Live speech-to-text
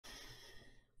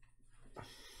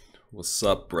What's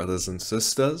up, brothers and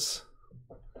sisters?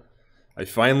 I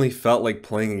finally felt like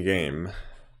playing a game.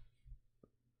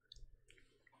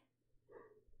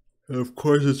 And of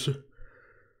course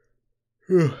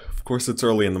it's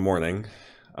early in the morning.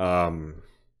 So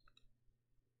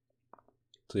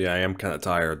yeah, I am kind of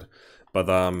tired. But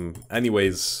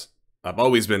anyways, I've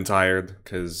always been tired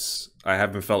because I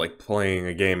haven't felt like playing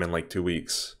a game in like 2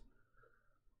 weeks.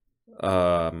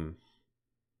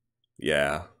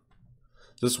 Yeah.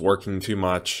 Just working too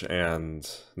much, and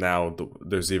now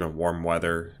there's even warm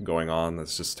weather going on.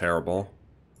 That's just terrible.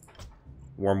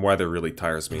 Warm weather really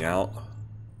tires me out.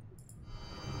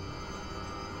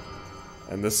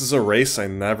 And this is a race I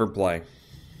never play.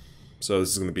 So this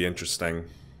is going to be interesting.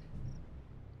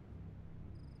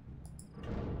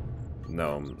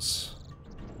 Gnomes.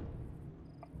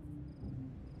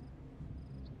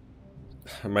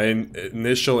 My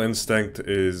initial instinct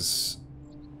is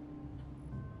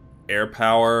air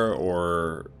power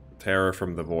or terror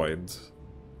from the void,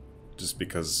 just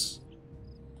because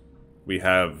we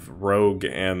have rogue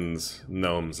and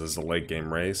gnomes as a late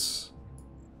game race.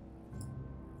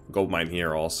 Gold mine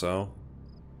here also.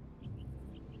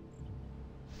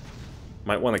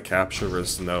 Might want to capture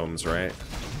versus gnomes, right?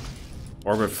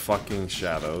 Or with fucking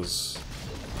shadows.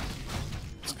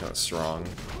 It's kind of strong.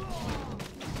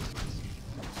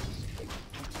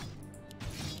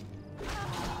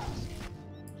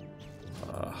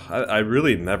 I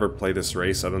really never play this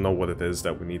race. I don't know what it is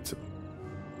that we need to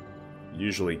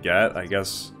usually get, I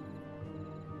guess.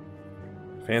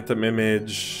 Phantom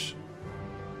Image.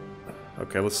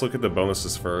 Okay, let's look at the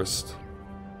bonuses first.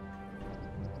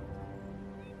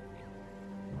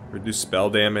 Reduce spell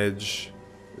damage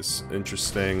is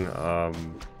interesting.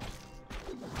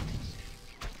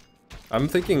 I'm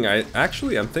thinking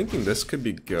I'm thinking this could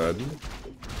be good.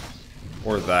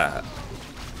 Or that.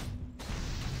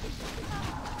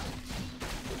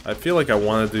 I feel like I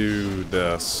want to do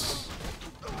this.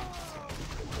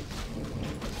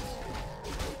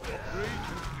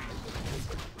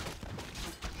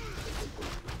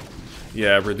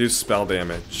 Yeah, reduce spell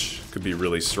damage could be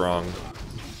really strong.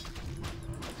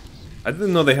 I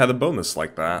didn't know they had a bonus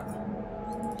like that.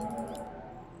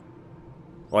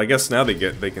 Well, I guess now they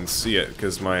can see it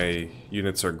because my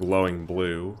units are glowing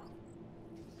blue.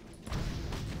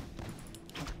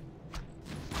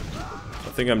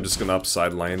 I think I'm just gonna up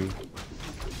side lane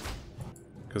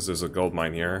because there's a gold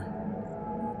mine here.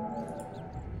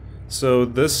 So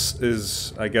this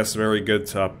is, I guess, very good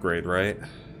to upgrade, right?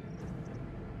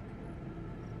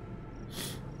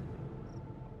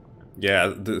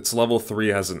 Yeah, it's level 3,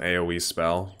 has an AoE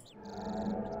spell.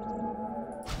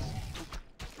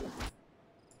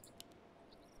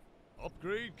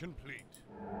 Upgrade complete.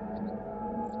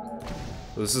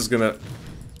 This is gonna...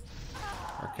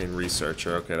 Arcane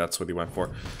Researcher, okay, that's what he went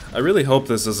for. I really hope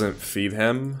this doesn't feed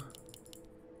him,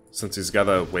 since he's got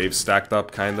a wave stacked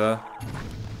up, kinda.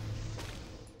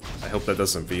 I hope that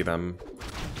doesn't feed him.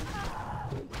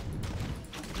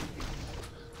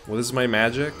 What is my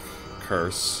magic?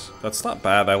 Curse. That's not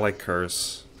bad, I like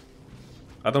Curse.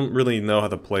 I don't really know how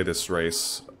to play this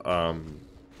race.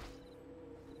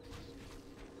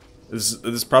 This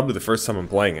is probably the first time I'm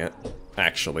playing it,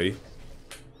 actually.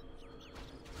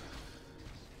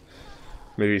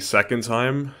 Maybe second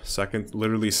time?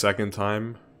 Literally second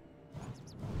time.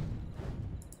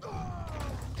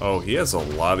 Oh, he has a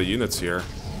lot of units here,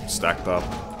 stacked up.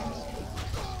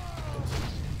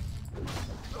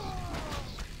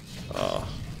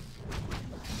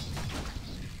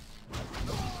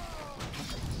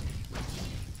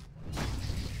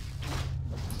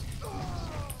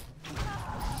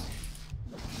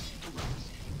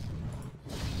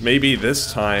 Maybe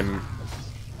this time...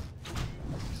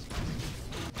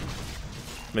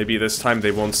 Maybe this time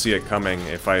they won't see it coming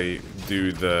if I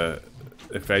do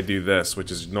this,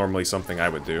 which is normally something I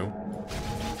would do.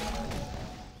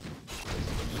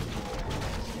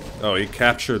 Oh, he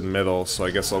captured middle, so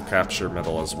I guess I'll capture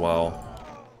middle as well.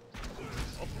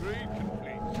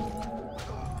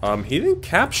 He didn't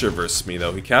capture versus me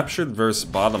though, he captured versus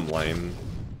bottom lane.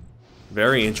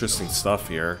 Very interesting stuff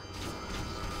here.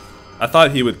 I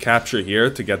thought he would capture here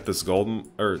to get this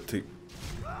golden, or to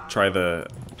try to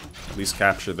at least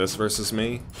capture this versus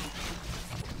me.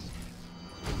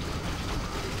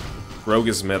 Rogue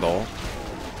is middle.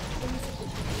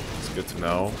 It's good to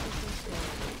know.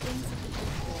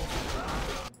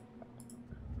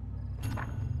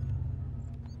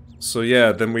 So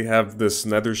yeah, then we have this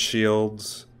nether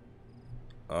shield.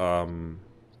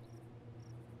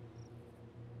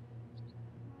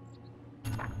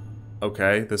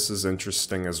 Okay, this is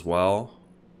interesting as well.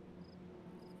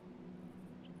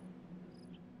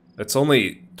 It's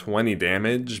only 20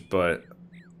 damage, but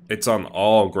it's on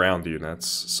all ground units,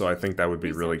 so I think that would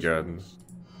be really good.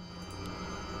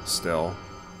 Still.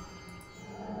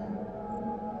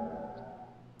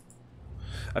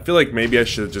 I feel like maybe I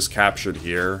should have just captured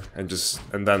here and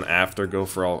then after go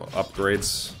for all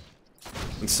upgrades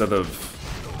instead of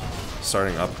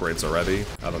starting upgrades already.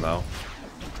 I don't know.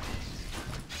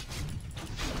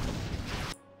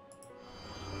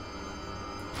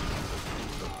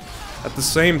 At the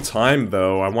same time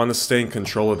though, I want to stay in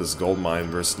control of this gold mine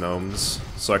versus gnomes,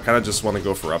 so I kind of just want to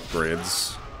go for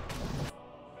upgrades.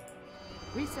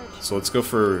 So let's go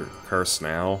for curse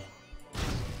now.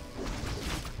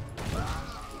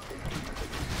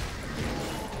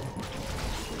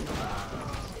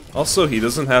 Also, he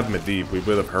doesn't have Medivh, we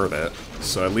would have heard it.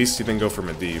 So at least he didn't go for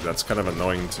Medivh, that's kind of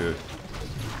annoying too.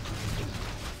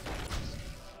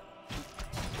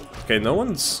 Okay, no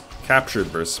one's captured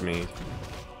versus me.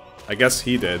 I guess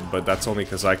he did, but that's only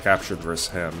because I captured versus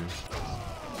him.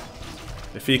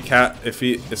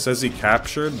 It says he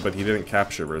captured, but he didn't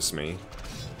capture versus me.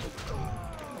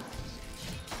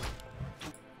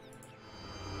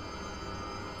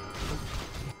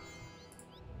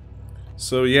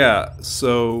 So yeah,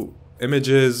 so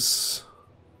images,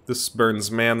 this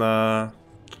burns mana.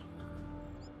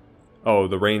 Oh,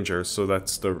 the ranger, so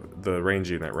that's the range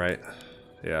unit, right?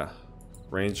 Yeah.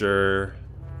 Ranger,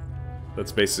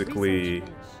 that's basically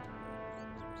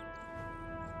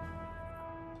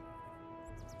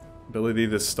ability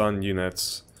to stun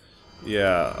units.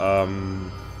 Yeah,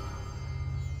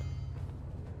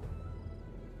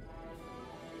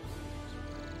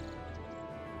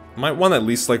 might want at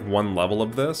least like one level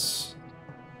of this.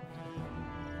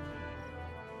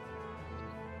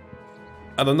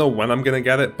 I don't know when I'm gonna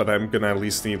get it, but I'm gonna at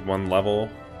least need one level.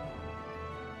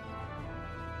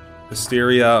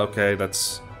 Hysteria, okay,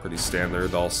 that's pretty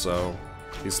standard also.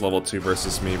 He's level 2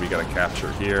 versus me, we gotta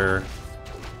capture here.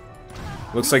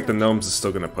 Looks like the gnomes is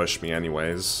still gonna push me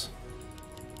anyways.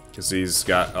 Because he's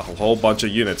got a whole bunch of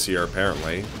units here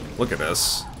apparently. Look at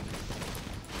this.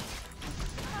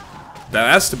 That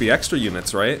has to be extra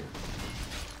units, right?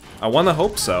 I wanna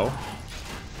hope so.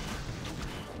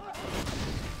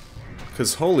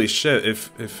 Cause holy shit, if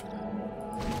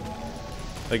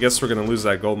I guess we're gonna lose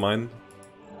that gold mine.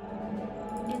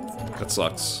 That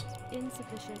sucks.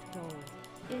 Insufficient gold.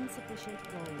 Insufficient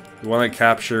gold. We wanna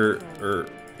capture or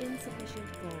Insufficient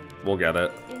gold. we'll get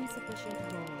it. Insufficient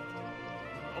gold.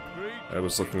 Upgrade. I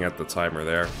was looking at the timer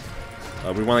there.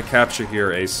 We wanna capture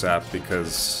here ASAP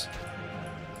because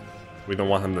we don't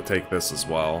want him to take this as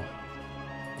well.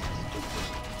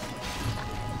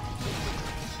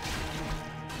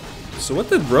 So what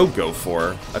did Rogue go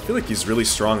for? I feel like he's really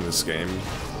strong in this game.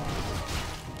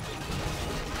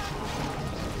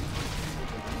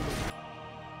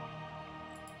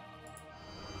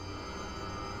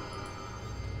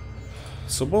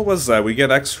 So what was that? We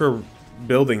get extra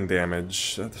building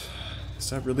damage. Is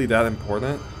that really that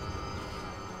important?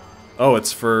 Oh,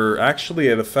 it's for... Actually,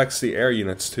 it affects the air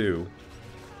units too.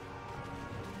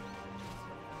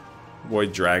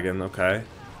 Void Dragon, okay.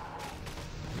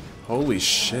 Holy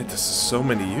shit, this is so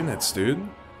many units, dude.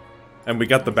 And we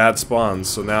got the bad spawns,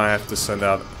 so now I have to send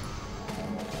out...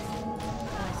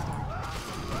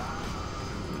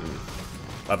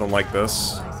 I don't like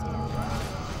this.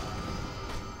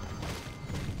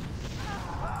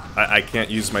 I can't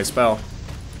use my spell.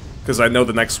 Because I know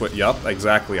the next wave... Yup,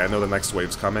 exactly, I know the next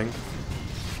wave's coming.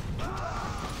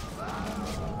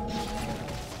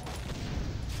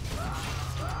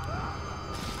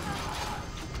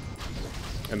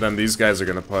 And then these guys are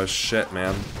gonna push. Shit,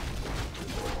 man.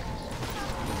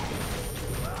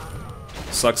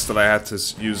 Sucks that I had to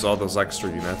use all those extra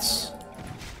units.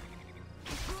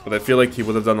 But I feel like he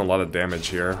would have done a lot of damage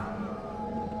here.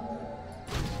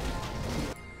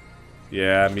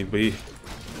 Yeah, I mean,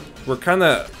 we're kind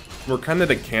of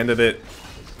the candidate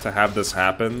to have this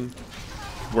happen,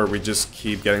 where we just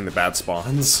keep getting the bad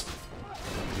spawns.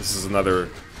 This is another...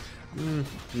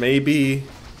 maybe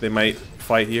they might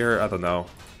fight here, I don't know.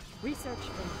 Research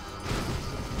finished.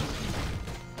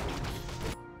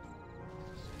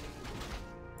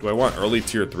 Do I want early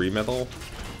tier 3 metal?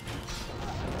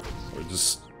 Or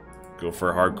just go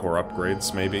for hardcore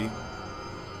upgrades, maybe?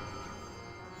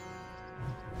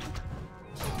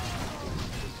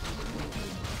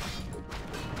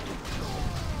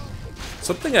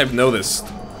 Something I've noticed.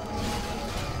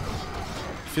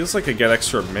 Feels like I get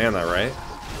extra mana, right?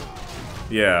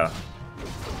 Yeah.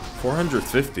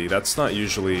 450, that's not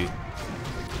usually...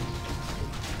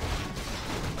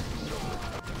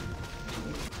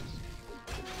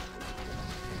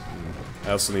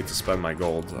 I also need to spend my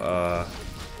gold.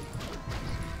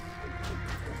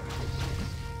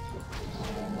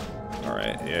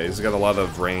 Yeah, he's got a lot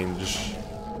of range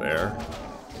there.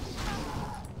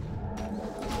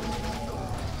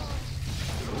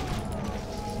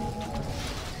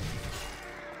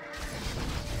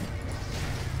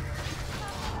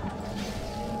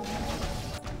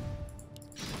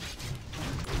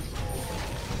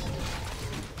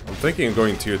 I'm thinking of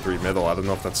going tier 3 middle. I don't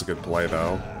know if that's a good play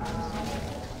though.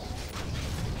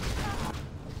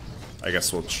 I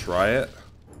guess we'll try it.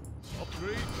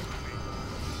 Upgrade.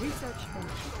 Research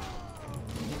finished.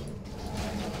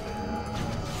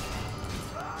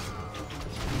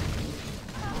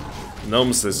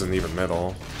 Gnomes isn't even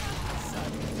middle.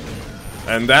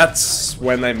 And that's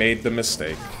when I made the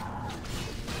mistake.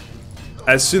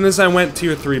 As soon as I went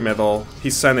tier 3 middle, he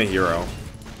sent a hero.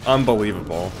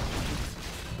 Unbelievable.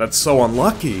 That's so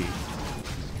unlucky.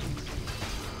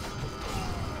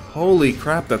 Holy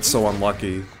crap, that's so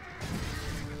unlucky.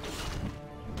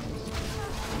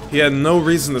 He had no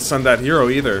reason to send that hero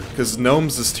either, because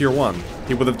Gnomes is tier 1.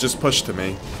 He would have just pushed to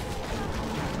me.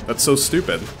 That's so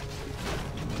stupid.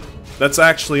 That's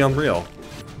actually unreal.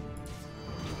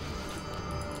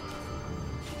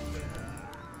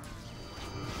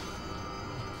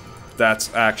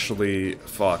 That's actually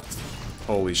fucked.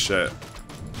 Holy shit.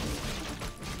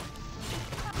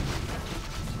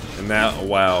 And now,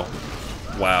 wow.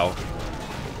 Wow.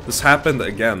 This happened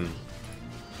again.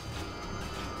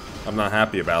 I'm not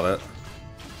happy about it.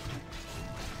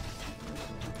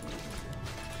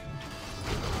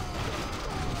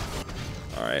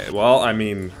 Alright, well, I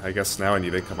mean, I guess now I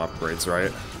need income upgrades,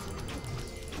 right?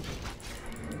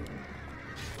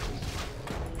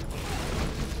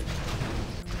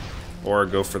 Or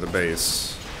go for the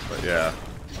base. But yeah.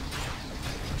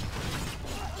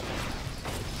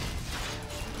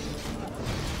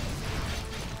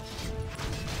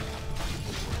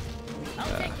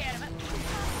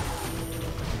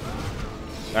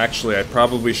 Actually, I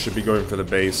probably should be going for the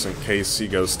base in case he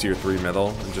goes tier 3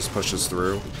 middle and just pushes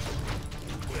through.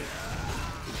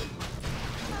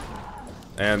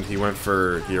 And he went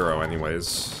for hero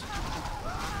anyways.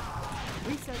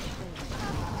 Research finished.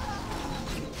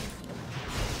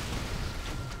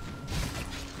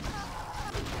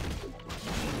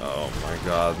 Oh my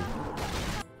god.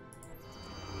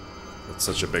 That's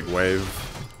such a big wave.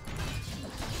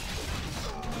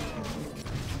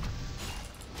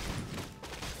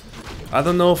 I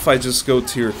don't know if I just go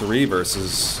tier 3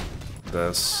 versus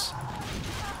this.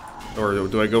 Or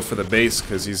do I go for the base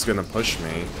because he's gonna push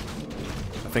me?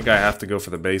 I think I have to go for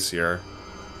the base here.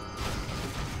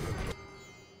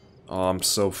 Oh, I'm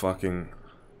so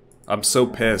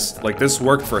pissed. Like, this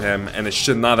worked for him, and it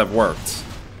should not have worked.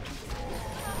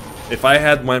 If I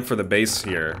had went for the base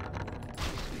here,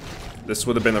 this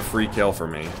would have been a free kill for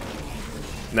me.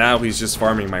 Now he's just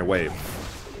farming my wave.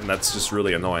 And that's just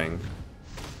really annoying.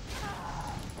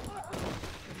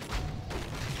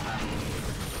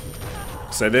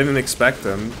 I didn't expect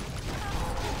him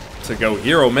to go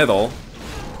hero middle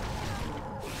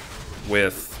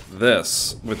with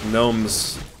this, with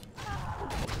gnomes,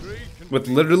 with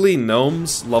literally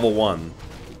gnomes level 1.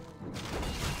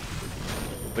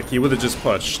 Like, he would have just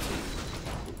pushed.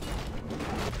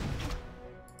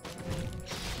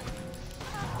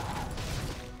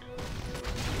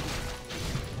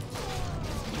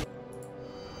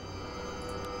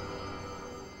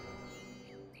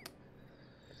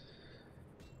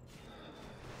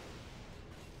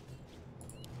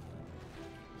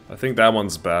 I think that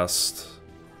one's best.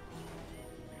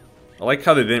 I like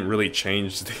how they didn't really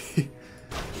change the...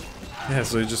 Yeah,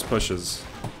 so he just pushes.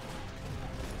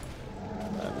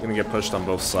 I'm gonna get pushed on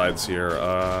both sides here.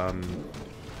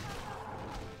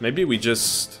 Maybe we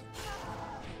just...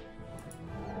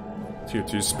 tier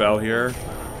 2 spell here.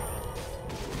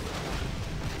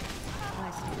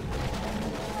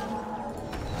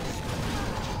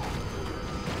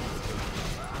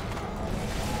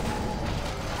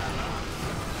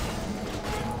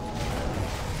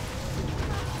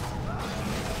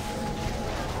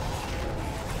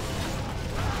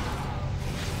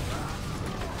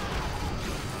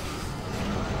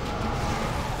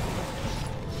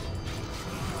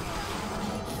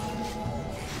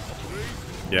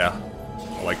 Yeah,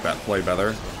 I like that play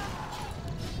better.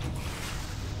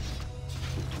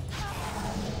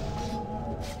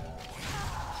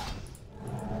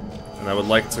 And I would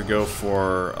like to go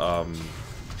for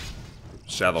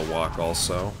Shadow Walk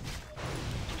also.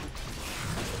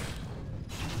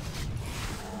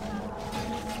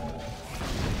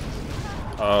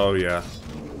 Oh yeah,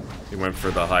 he went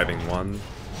for the hiding one.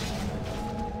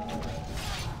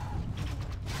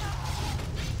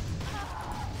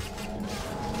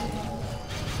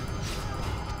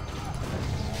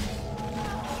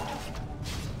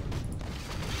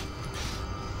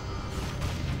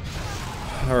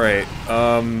 Alright,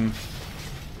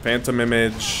 Phantom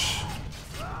Image.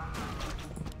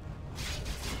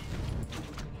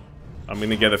 I'm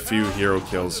gonna get a few hero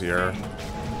kills here.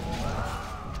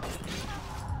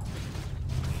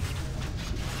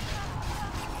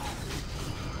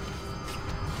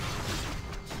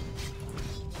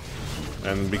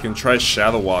 And we can try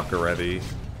Shadow Walk already.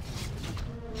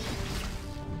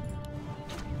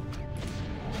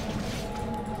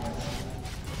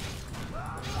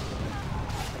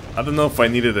 I don't know if I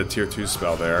needed a tier 2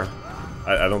 spell there.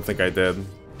 I don't think I did.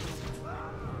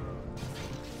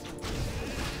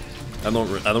 I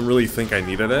don't really think I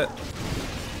needed it.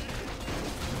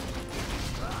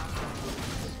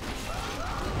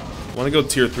 I want to go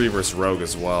tier 3 versus Rogue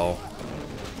as well.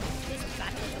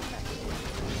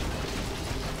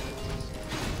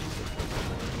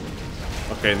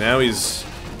 Okay, now he's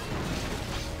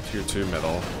tier 2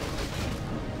 middle.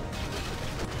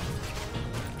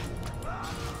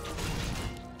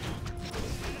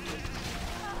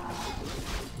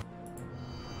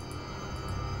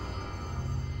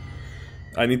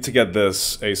 I need to get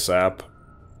this ASAP.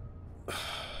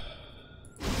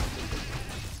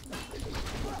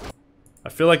 I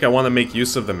feel like I want to make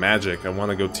use of the magic. I want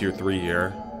to go tier 3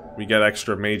 here. We get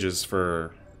extra mages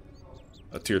for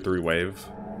a tier 3 wave.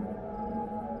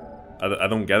 I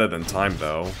don't get it in time,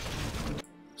 though.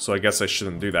 So I guess I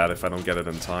shouldn't do that if I don't get it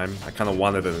in time. I kind of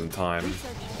wanted it in time.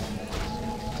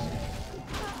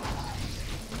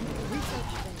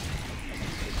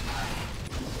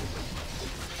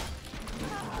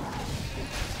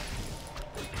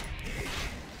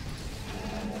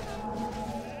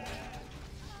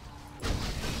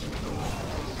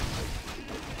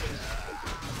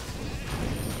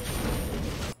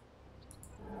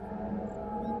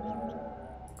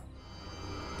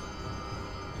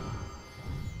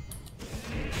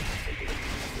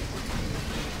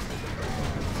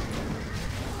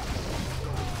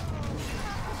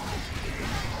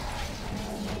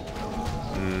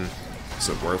 Is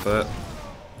it worth it?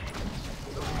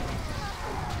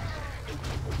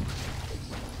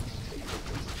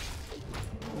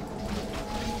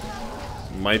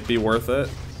 Might be worth it.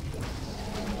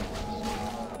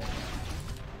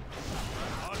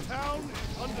 Our town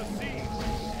is under siege.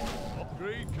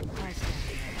 Upgrade complete.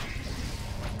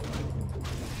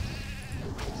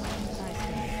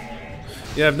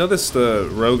 Yeah, I've noticed the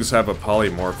rogues have a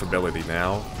polymorph ability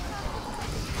now.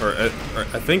 Or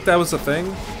I think that was a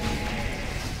thing.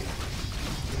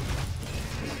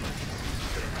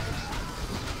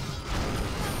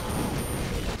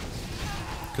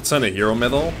 Could send a hero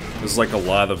middle. There's like a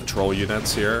lot of troll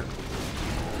units here.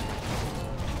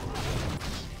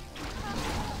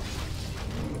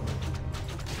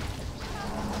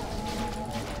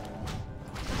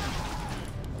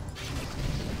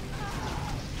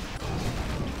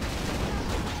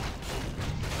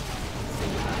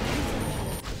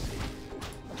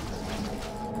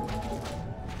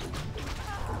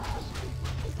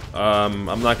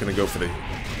 I'm not gonna go for the...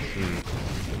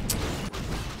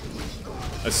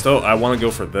 I want to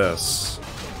go for this.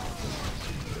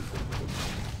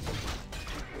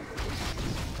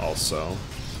 Also.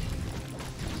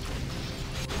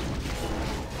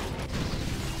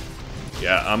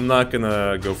 Yeah, I'm not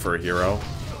gonna go for a hero.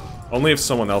 Only if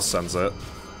someone else sends it.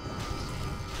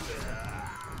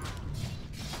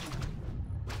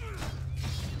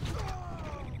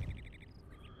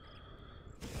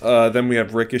 Then we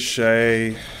have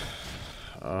Ricochet.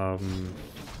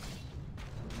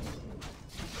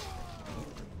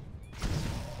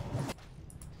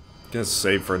 Gonna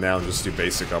save for now and just do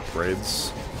basic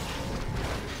upgrades.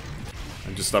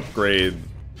 And just upgrade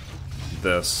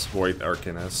this Void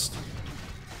Arcanist.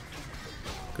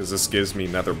 Because this gives me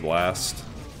Nether Blast.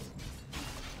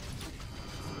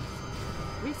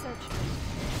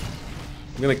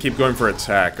 I'm gonna keep going for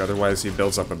attack, otherwise he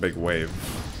builds up a big wave.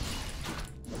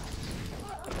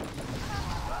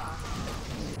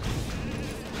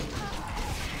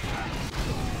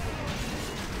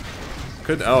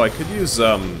 I could use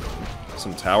some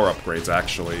tower upgrades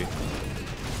actually.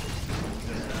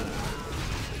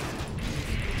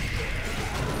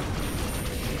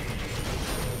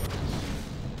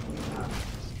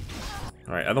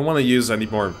 Alright, I don't want to use any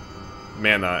more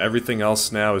mana. Everything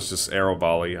else now is just arrow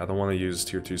volley. I don't want to use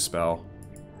tier 2 spell.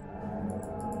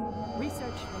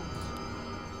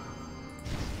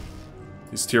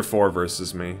 He's tier 4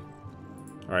 versus me.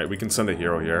 Alright, we can send a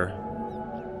hero here.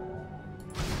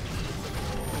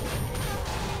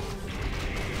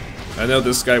 I know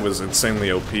this guy was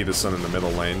insanely OP to send in the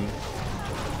middle lane,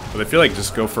 but I feel like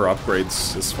just go for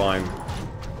upgrades is fine.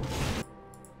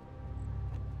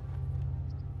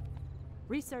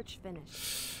 Research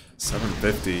finished.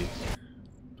 750.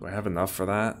 Do I have enough for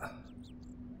that?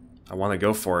 I want to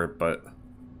go for it, but...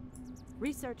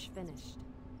 Research finished.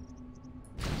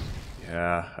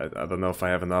 Yeah, I don't know if I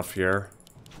have enough here.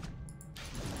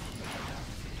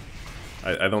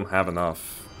 I don't have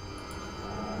enough.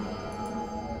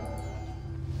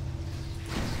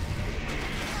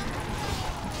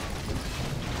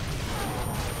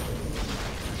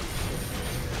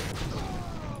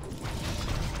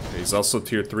 He's also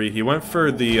tier 3. He went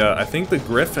for the, I think the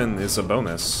Griffin is a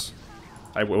bonus.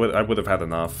 I would have had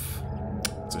enough.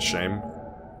 It's a shame.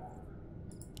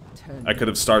 I could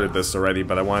have started this already,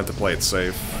 but I wanted to play it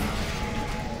safe.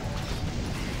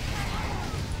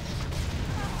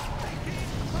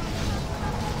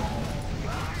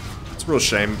 It's a real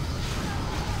shame.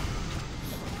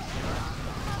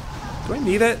 Do I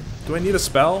need it? Do I need a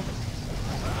spell?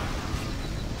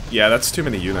 Yeah, that's too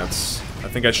many units. I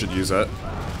think I should use it.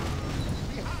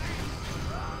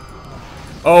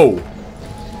 Oh!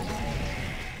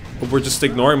 We're just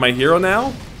ignoring my hero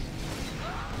now?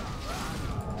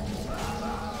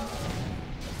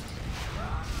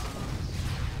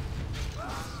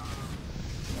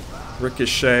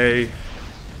 Ricochet.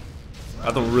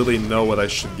 I don't really know what I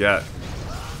should get.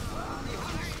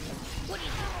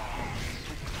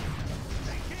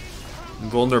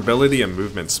 Vulnerability and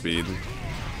movement speed.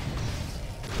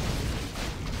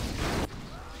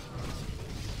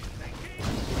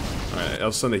 Alright,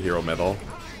 I'll send a hero medal.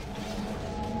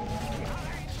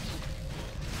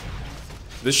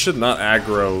 This should not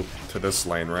aggro to this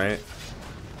lane, right?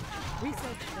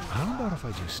 How about if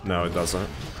I just... No, it doesn't.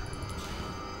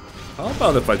 How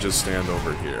about if I just stand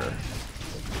over here?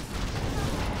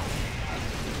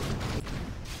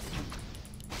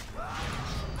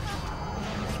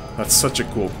 That's such a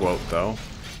cool quote, though.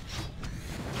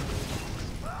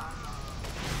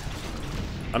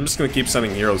 I'm just gonna keep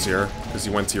sending heroes here, because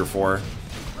he went tier 4.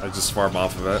 I just farm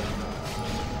off of it.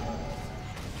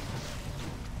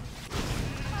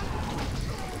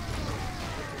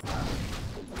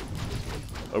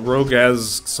 A rogue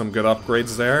has some good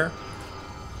upgrades there.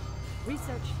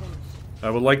 I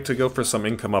would like to go for some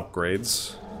income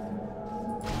upgrades,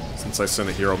 since I sent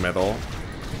a hero medal.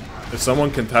 If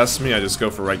someone contests me, I just go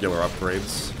for regular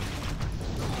upgrades.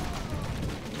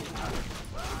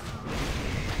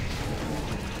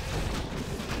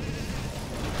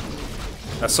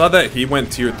 I saw that he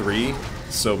went tier 3,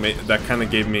 so that kind of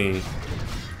gave me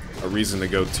a reason to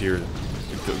go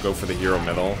go for the hero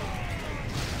medal.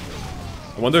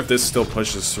 I wonder if this still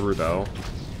pushes through, though.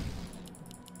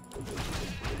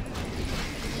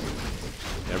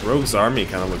 Yeah, Rogue's army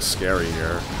kind of looks scary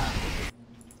here.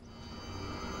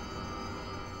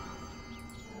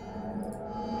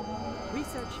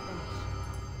 Research finished.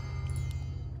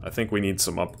 I think we need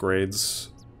some upgrades.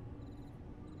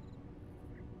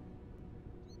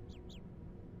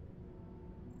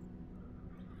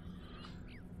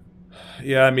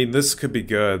 Yeah, I mean, this could be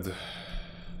good.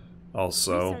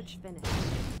 Also. Research finished.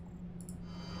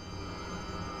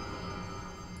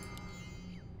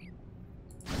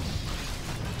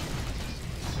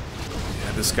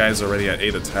 Yeah, this guy's already at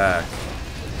 8 attack.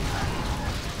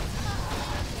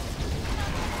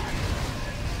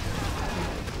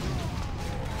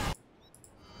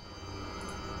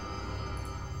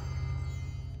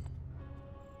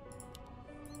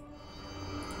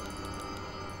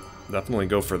 Definitely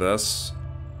go for this.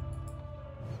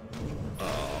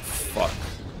 Oh, fuck.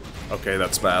 Okay,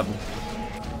 that's bad.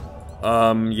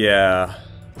 Yeah.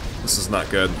 This is not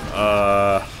good.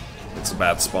 It's a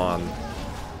bad spawn.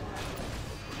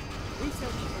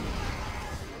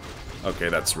 Okay,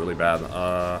 that's really bad.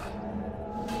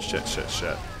 Shit.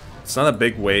 It's not a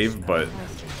big wave, but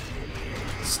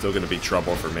it's still gonna be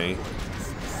trouble for me.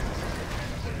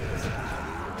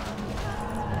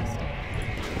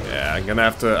 Yeah, I'm gonna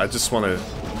have to... I just want to...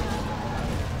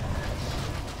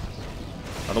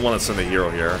 I don't want to send a hero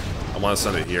here. I want to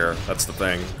send it here. That's the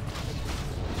thing.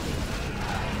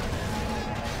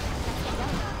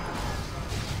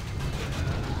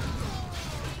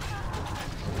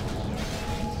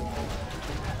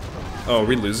 Oh, are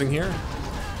we losing here?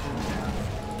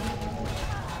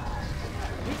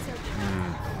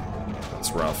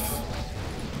 That's rough.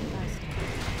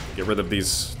 Get rid of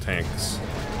these tanks.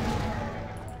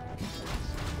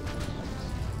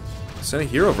 Send a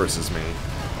hero versus me.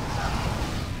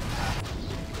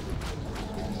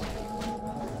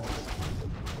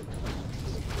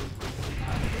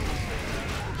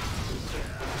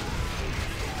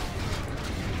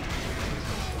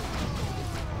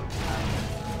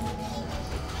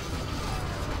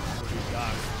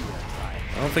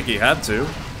 I don't think he had to.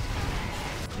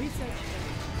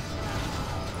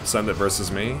 Send it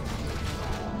versus me.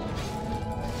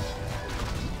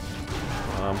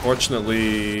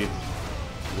 Unfortunately,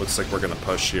 looks like we're gonna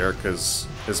push here because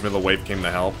his middle wave came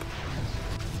to help.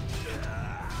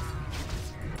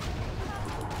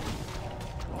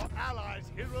 Our allies'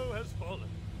 hero has fallen.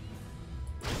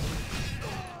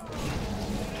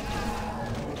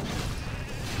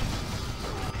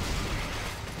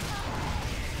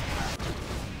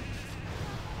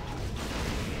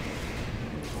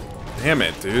 Damn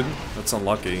it, dude. That's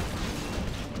unlucky.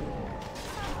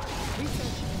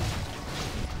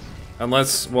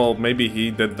 Unless, well, maybe he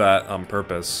did that on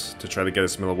purpose to try to get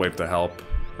his middle wave to help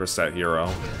versus that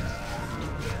hero.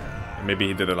 Maybe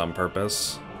he did it on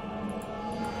purpose.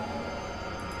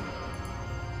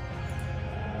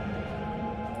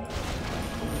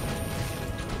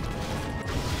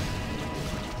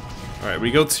 Alright,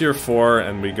 we go tier 4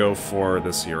 and we go for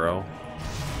this hero.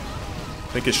 I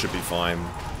think it should be fine.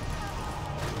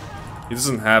 He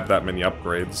doesn't have that many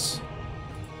upgrades.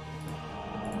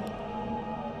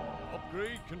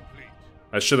 Upgrade complete.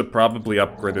 I should have probably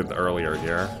upgraded earlier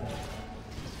here.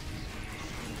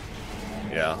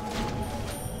 Yeah.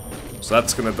 So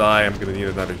that's gonna die. I'm gonna need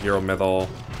another hero middle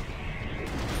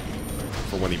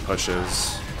for when he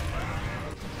pushes.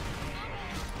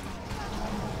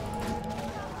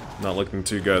 Not looking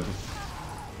too good.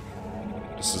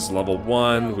 This is level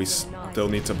 1. We still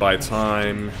need to buy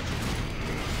time.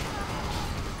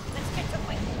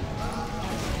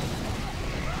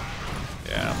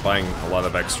 Yeah, buying a lot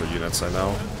of extra units, I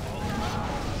know.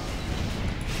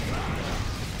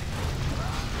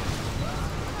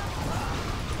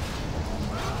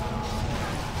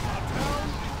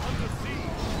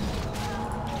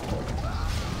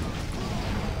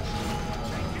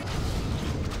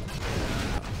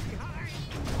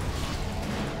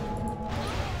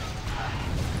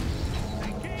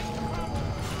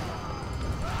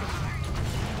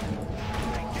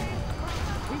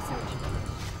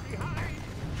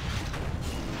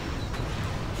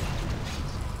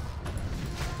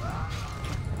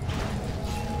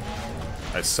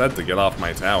 I said to get off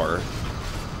my tower.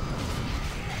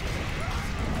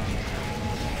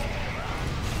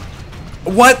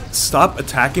 What? Stop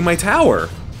attacking my tower!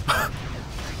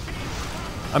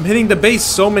 I'm hitting the base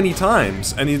so many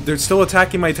times, and they're still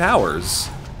attacking my towers.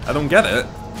 I don't get it.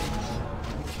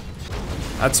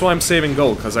 That's why I'm saving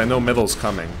gold, because I know middle's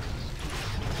coming.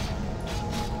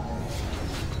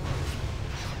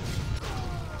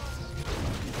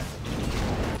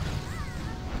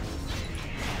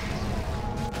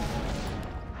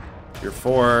 Tier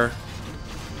 4.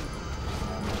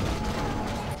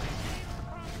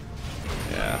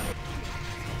 Yeah.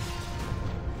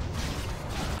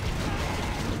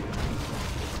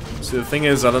 See, the thing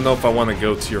is, I don't know if I want to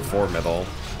go tier 4 middle.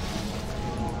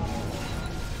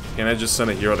 Can I just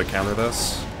send a hero to counter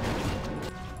this?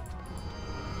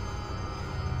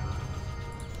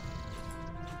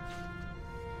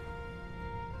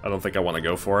 I don't think I want to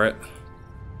go for it.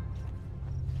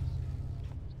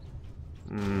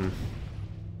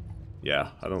 Yeah,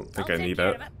 I don't think I need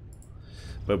it.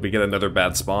 But we get another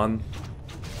bad spawn.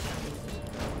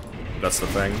 That's the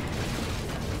thing.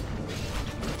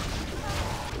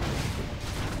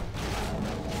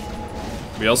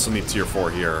 We also need tier 4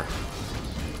 here,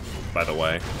 by the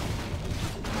way.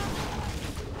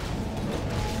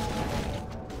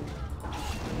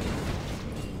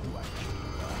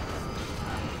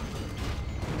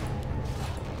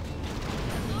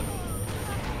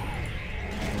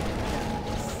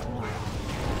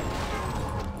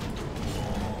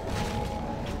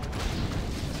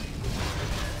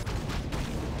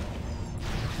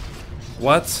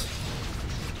 What?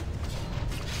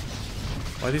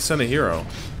 Why'd he send a hero?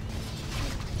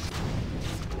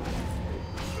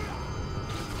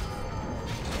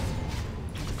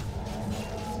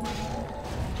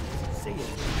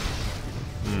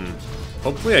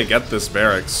 Hopefully I get this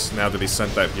barracks now that he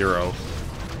sent that hero.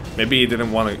 Maybe he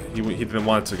didn't want to. He didn't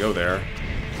want it to go there.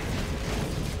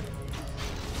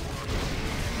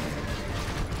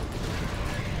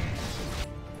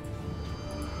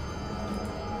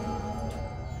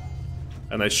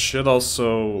 And I should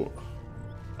also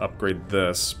upgrade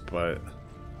this, but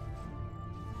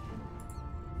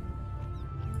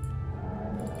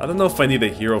I don't know if I need a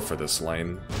hero for this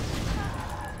lane.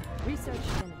 Research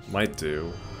finished. Might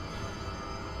do.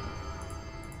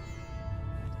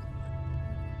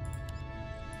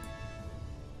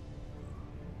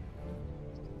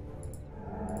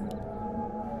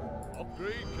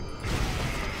 Upgrade complete.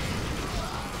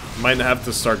 Might have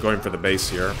to start going for the base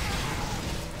here.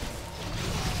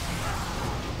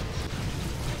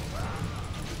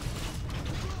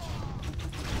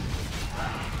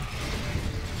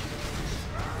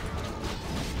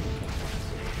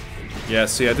 Yeah,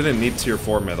 see, I didn't need tier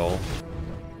 4 middle.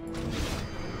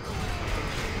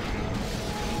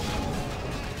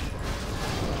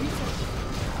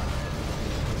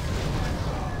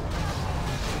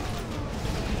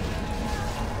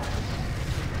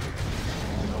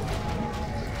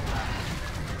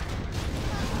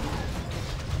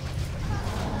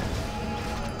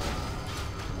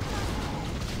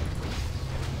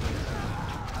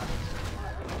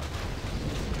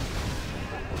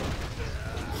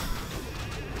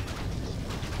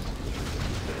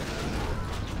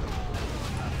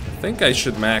 I think I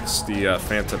should max the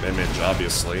Phantom Image,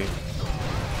 obviously.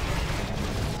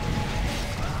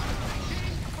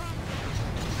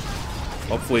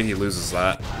 Hopefully he loses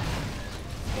that.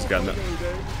 He's got no...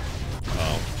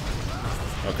 Oh.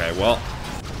 Okay, well,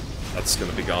 that's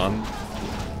gonna be gone.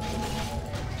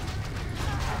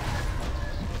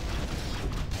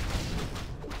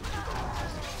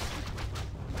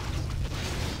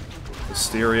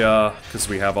 Hysteria, because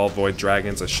we have all Void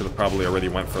Dragons, I should have probably already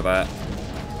went for that.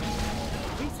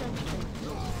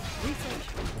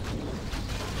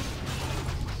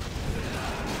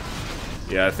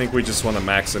 Yeah, I think we just want to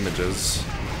max images.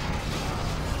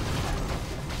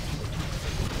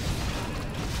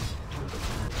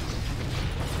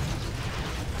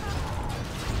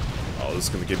 Oh, this is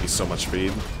going to give me so much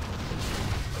speed.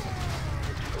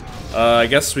 I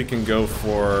guess we can go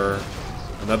for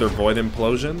another Void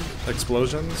Implosion?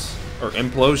 Explosions? Or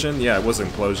Implosion? Yeah, it was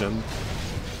Implosion.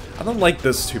 I don't like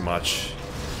this too much.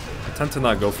 I tend to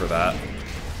not go for that.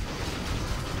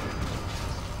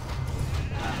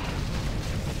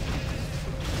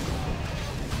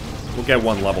 We'll get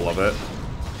one level of it.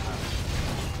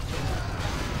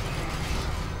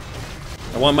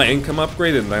 I want my income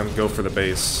upgrade and then go for the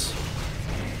base.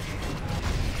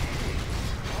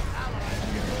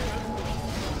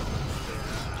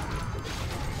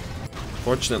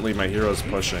 Fortunately, my hero's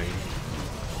pushing.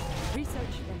 Research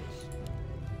finished.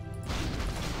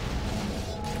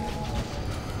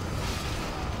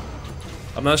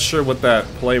 I'm not sure what that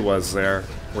play was there,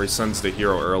 where he sends the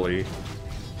hero early.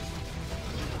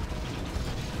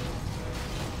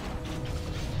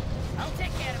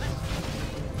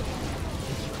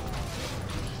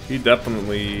 He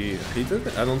definitely... he did.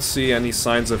 I don't see any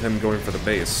signs of him going for the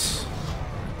base.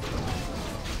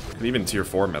 And even tier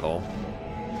 4 middle.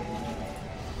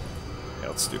 Yeah,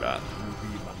 let's do that.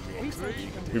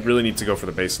 We really need to go for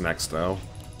the base next, though.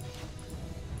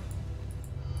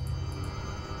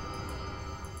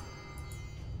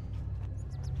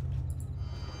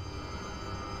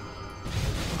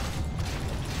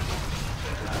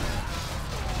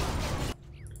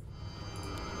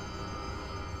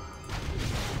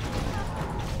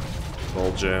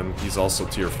 Vol'jin, he's also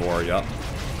tier 4, yep.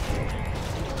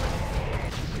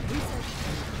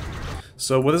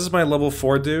 So what does my level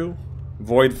 4 do?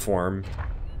 Void form.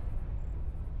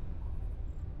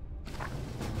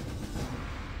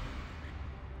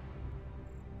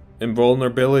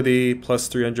 Invulnerability plus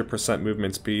 300%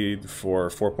 movement speed for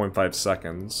 4.5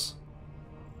 seconds.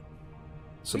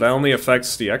 So that only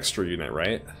affects the extra unit,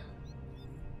 right?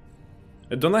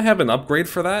 Don't I have an upgrade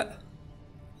for that?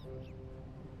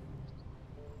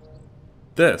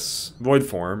 This, Void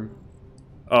Form.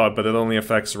 Oh, but it only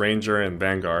affects Ranger and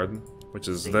Vanguard, which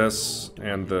is this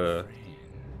and the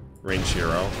Range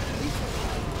Hero.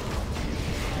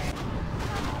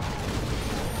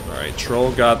 Alright,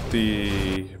 Troll got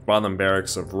the bottom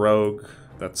barracks of Rogue.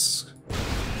 That's...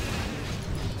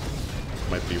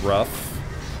 might be rough.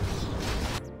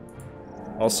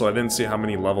 Also, I didn't see how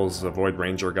many levels the Void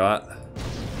Ranger got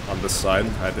on this side.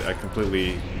 I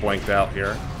completely blanked out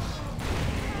here.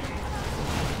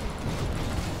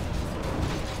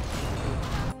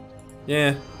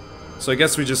 Yeah, so I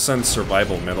guess we just send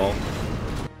Survival middle.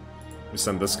 We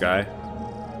send this guy.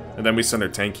 And then we send our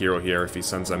tank hero here if he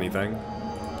sends anything.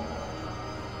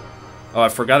 Oh, I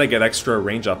forgot to get extra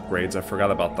range upgrades. I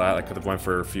forgot about that. I could have went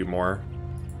for a few more.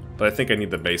 But I think I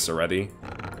need the base already.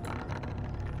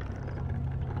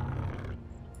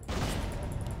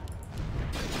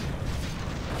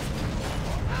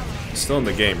 He's still in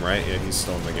the game, right? Yeah, he's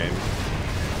still in the game.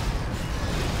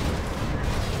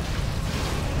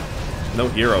 No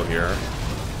hero here.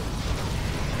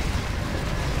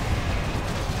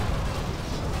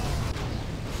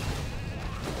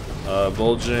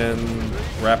 Vol'jin,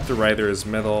 Raptor Rider is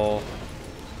middle.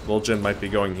 Vol'jin might be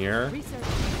going here.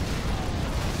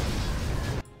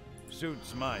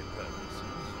 Suits my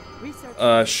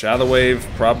purposes. Shadow Wave,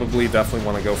 probably definitely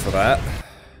want to go for that.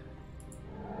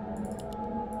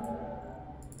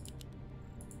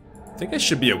 I think I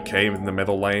should be okay in the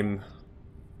middle lane.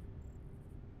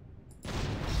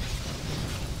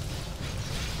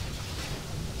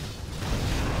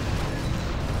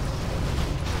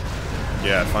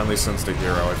 Yeah, it finally sensed a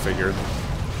hero, I figured.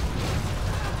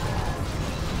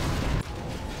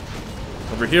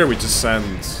 Over here we just send,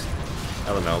 I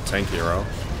don't know, tank hero.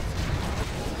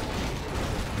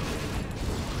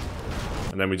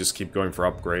 And then we just keep going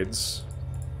for upgrades.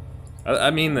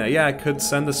 I mean, yeah, I could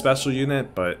send a special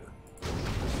unit, but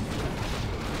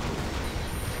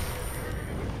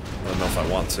I don't know if I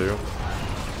want to.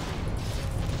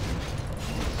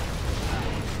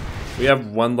 We have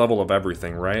one level of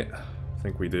everything, right? I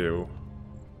think we do.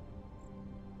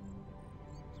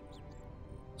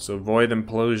 So Void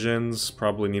Implosions,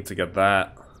 probably need to get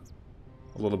that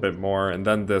a little bit more, and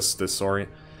then this disorient.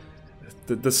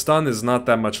 The stun is not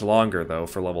that much longer though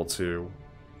for level 2.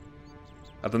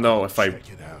 I don't know if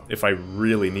I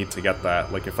really need to get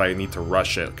that, like if I need to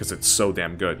rush it because it's so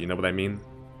damn good. You know what I mean?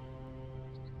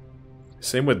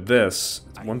 Same with this.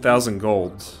 1,000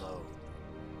 gold.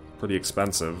 Pretty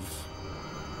expensive.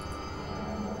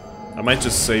 I might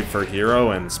just save for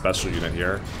hero and special unit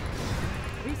here.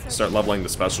 Start leveling the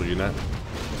special unit.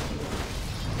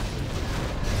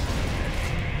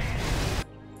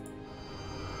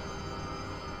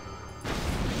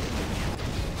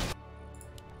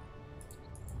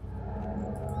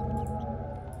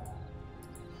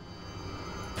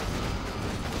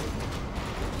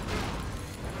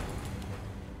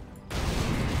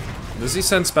 Does he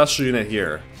send special unit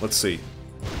here? Let's see.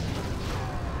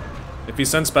 If he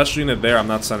sends special unit there, I'm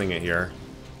not sending it here.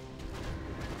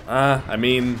 I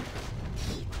mean...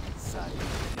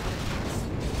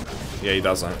 Yeah, he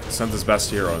doesn't. He sends his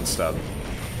best hero instead.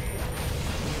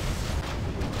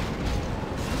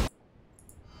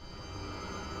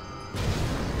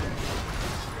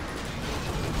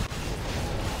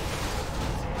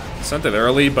 Sent it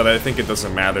early, but I think it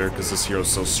doesn't matter because this hero's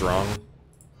so strong.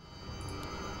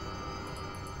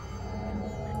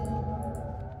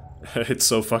 It's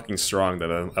so fucking strong that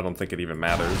I don't think it even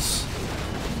matters.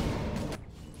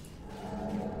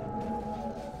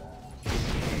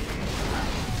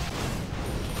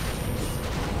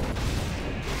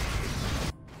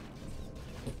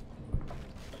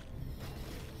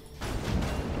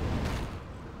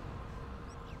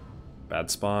 Bad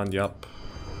spawn, yup.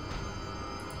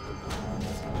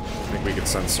 I think we could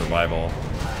send survival.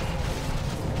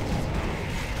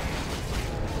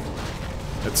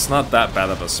 It's not that bad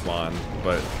of a spawn,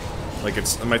 but like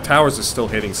it's my towers are still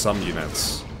hitting some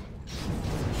units.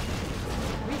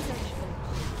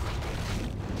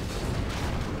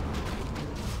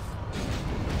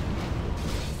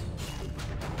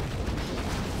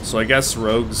 So I guess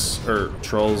rogues or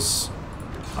trolls.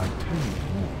 I tell you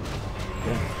more.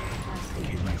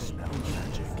 Then you may smell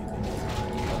magic.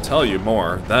 I'll tell you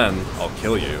more, then I'll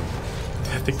kill you.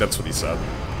 I think that's what he said.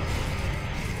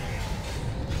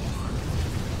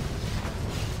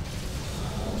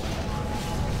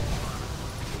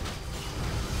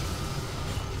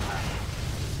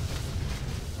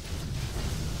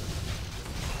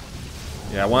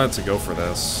 Yeah, I wanted to go for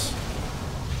this.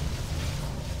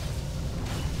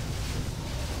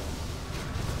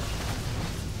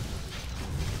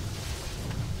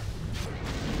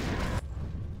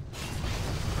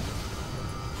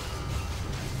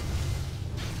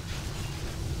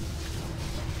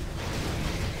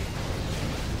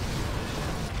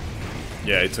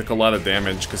 Yeah, he took a lot of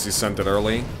damage because he sent it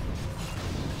early.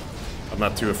 I'm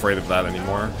not too afraid of that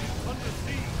anymore.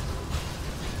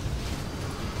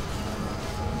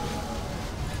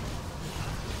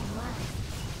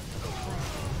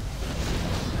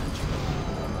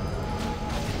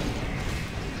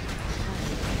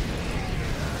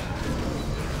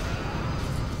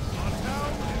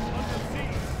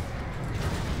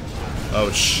 Oh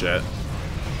shit.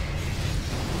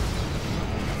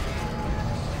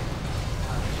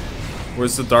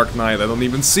 Where's the Dark Knight? I don't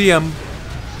even see him.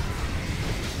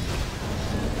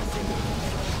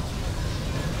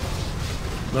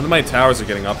 None of my towers are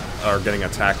getting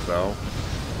attacked though.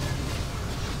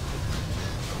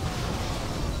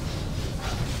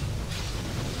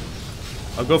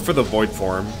 I'll go for the Void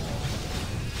Form.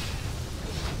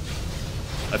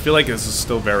 I feel like this is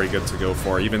still very good to go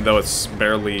for, even though it's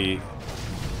barely...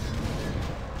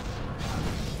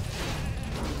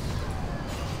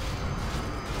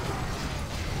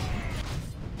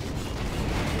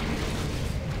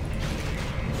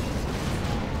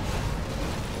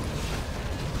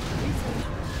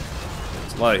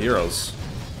 It's a lot of heroes.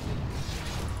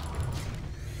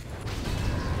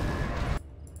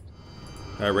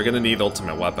 Alright, we're gonna need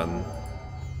ultimate weapon.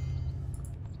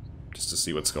 Just to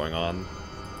see what's going on.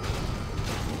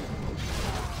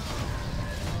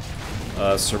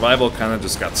 Survival kind of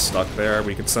just got stuck there.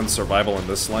 We could send survival in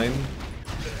this lane.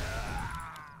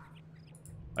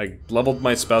 I leveled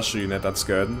my special unit, that's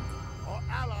good. Our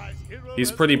allies' hero He's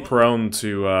has pretty won. prone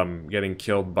to getting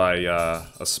killed by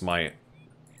a smite.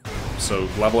 So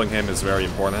leveling him is very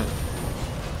important.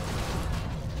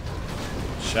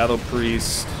 Shadow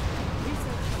Priest.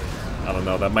 I don't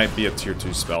know, that might be a tier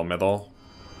 2 spell middle.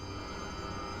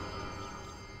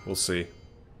 We'll see.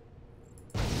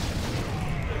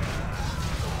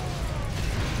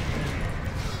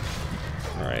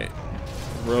 Alright.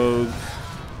 Rogue.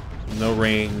 No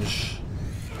range.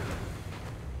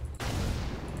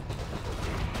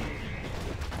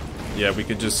 Yeah, we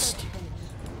could just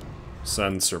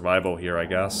send survival here, I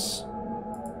guess.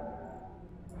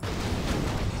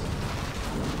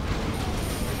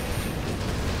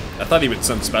 I thought he would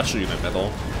send special unit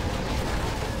middle.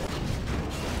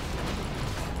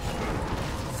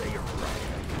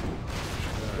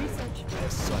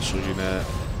 Special unit.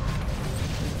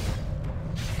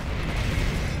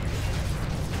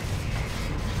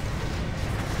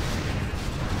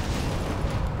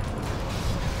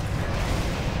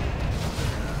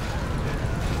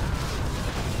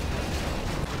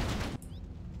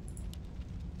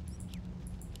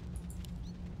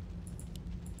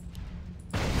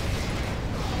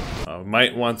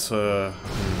 Might want to...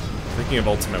 thinking of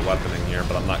ultimate weaponing here,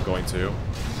 but I'm not going to.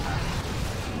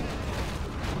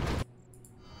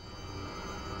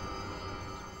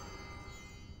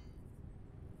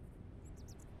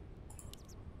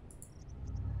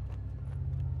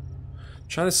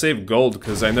 Trying to save gold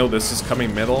because I know this is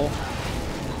coming middle,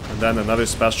 and then another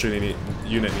special unit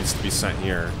needs to be sent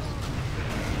here.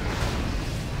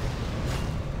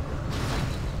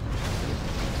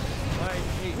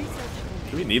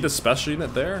 Do we need a special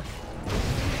unit there?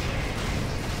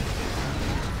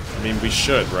 I mean, we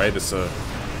should, right? It's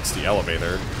the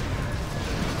elevator.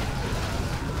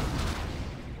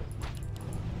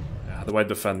 How do I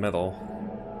defend middle?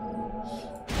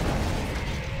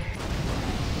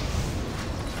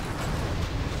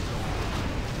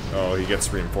 Oh, he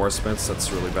gets reinforcements. That's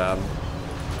really bad.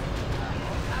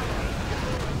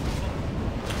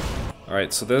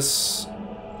 Alright, so this...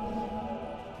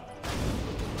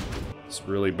 it's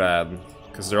really bad,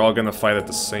 because they're all gonna fight at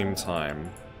the same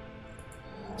time.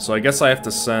 So I guess I have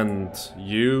to send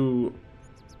you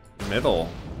middle.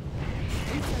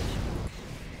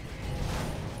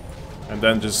 And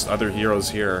then just other heroes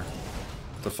here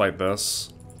to fight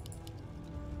this.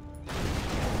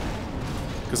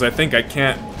 Because I think I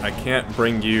can't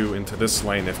bring you into this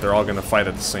lane if they're all gonna fight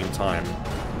at the same time.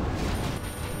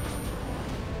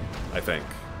 I think.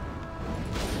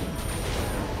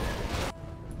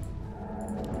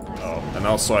 And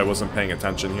also I wasn't paying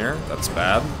attention here. That's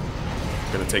bad.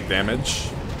 Gonna take damage.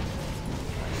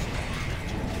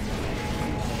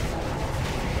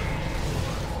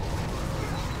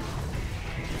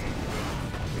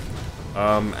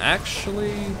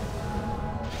 Actually...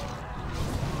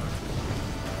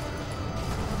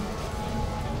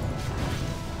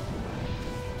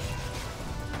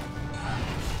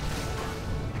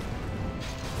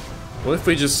 what if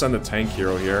we just send a tank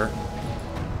hero here?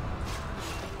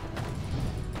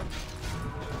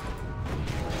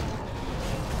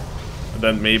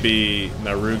 Then maybe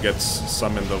Naru gets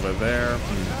summoned over there.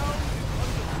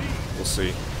 We'll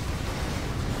see.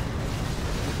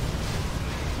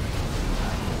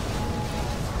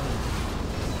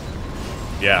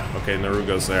 Yeah, okay, Naru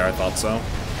goes there, I thought so.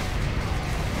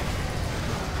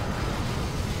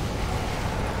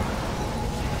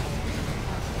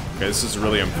 Okay, this is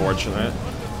really unfortunate.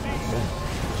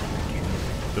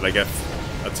 Did I get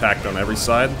attacked on every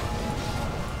side?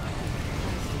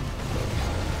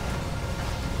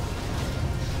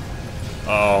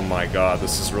 Oh my god,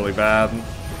 this is really bad.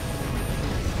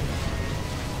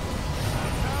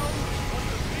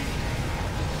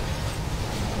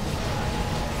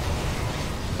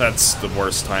 That's the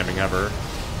worst timing ever.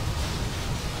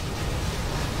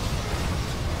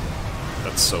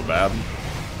 That's so bad.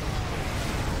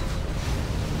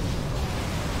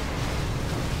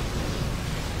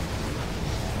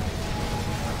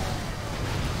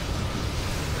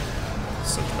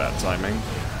 Such bad timing.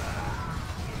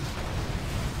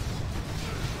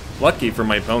 Lucky for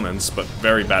my opponents, but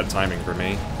very bad timing for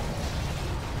me.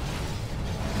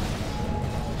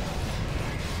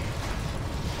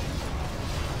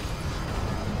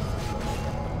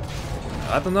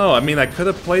 I don't know, I mean, I could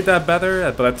have played that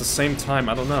better, but at the same time,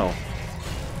 I don't know.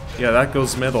 Yeah, that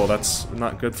goes middle, that's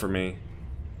not good for me.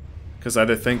 Because I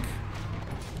did think...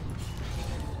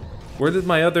 where did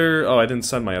my other... oh, I didn't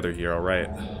send my other hero, right.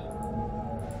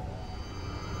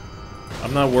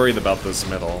 I'm not worried about this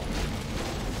middle.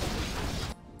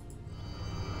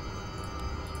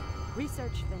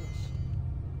 Research finished.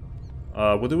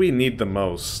 What do we need the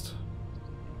most?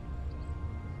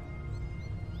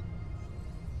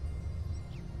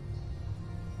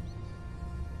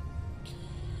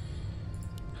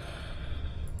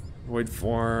 Void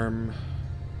form.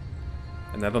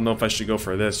 And I don't know if I should go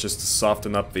for this just to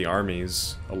soften up the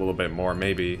armies a little bit more,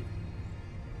 maybe.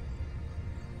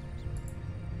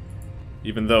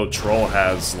 Even though Troll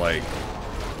has, like,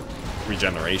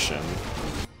 regeneration.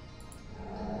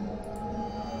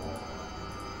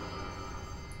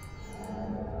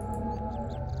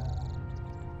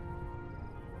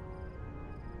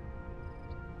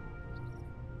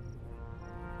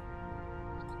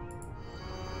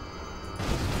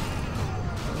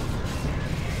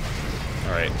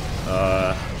 Alright,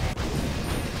 well,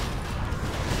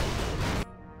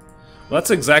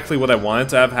 that's exactly what I wanted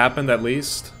to have happened, at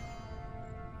least.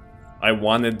 I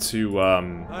wanted to,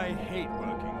 I hate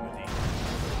working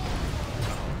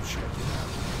with you.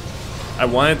 I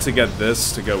wanted to get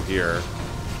this to go here.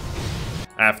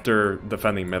 After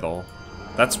defending middle.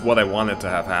 That's what I wanted to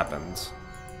have happened.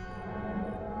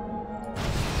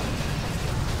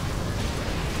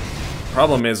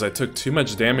 Problem is, I took too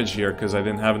much damage here because I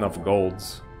didn't have enough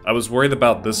golds. I was worried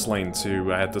about this lane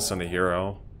too. I had to send a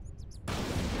hero.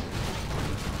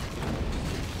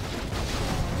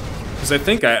 Because I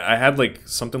think I had like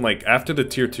something like after the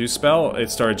tier 2 spell, it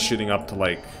started shooting up to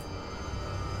like...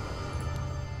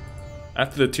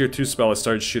 After the tier 2 spell, it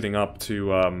started shooting up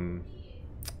to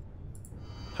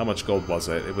how much gold was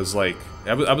it? It was like...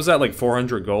 I was at like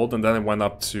 400 gold and then it went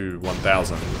up to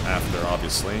 1000 after,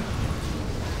 obviously.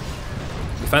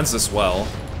 Defends this well.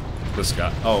 This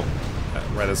guy. Oh,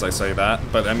 right as I say that.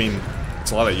 But I mean,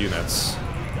 it's a lot of units.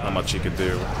 How much he could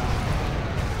do.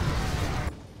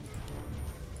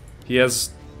 He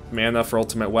has mana for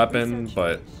ultimate weapon,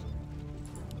 but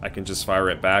I can just fire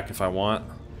it back if I want.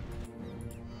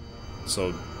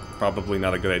 So probably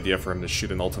not a good idea for him to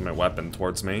shoot an ultimate weapon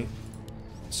towards me.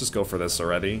 Let's just go for this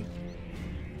already.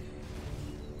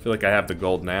 I feel like I have the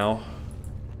gold now.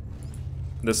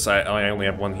 This side, I only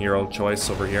have one hero choice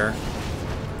over here.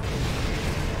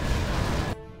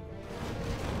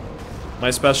 My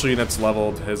special unit's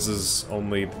leveled, his is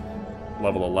only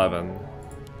level 11.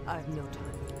 I have no time.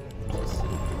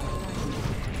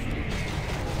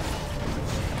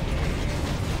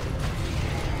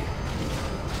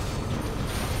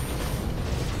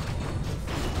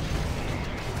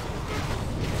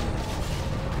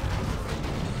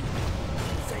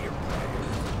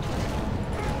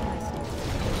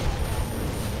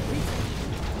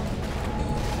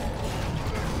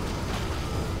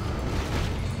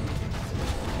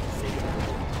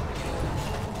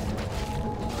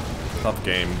 Tough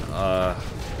game.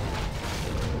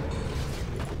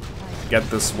 Get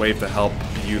this wave to help.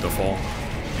 Beautiful.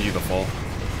 Beautiful.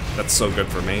 That's so good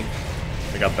for me.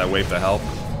 I got that wave to help.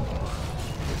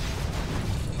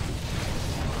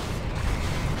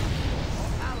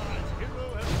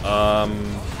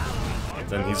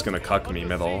 Then he's gonna cuck me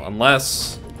middle.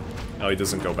 Unless... Oh, he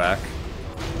doesn't go back.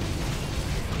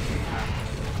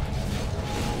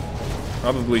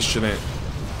 Probably shouldn't...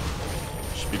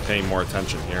 Should be paying more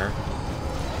attention here.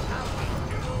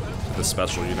 The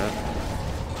special unit.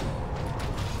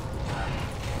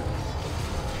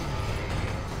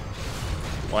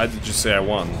 Why did you say I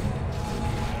won?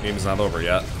 Game's not over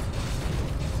yet.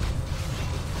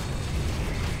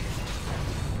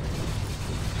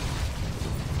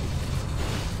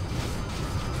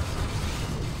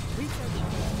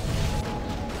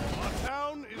 Our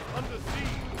town is under siege.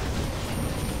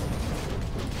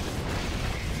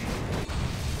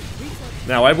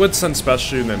 Now, I would send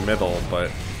special unit in middle,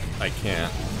 but I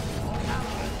can't.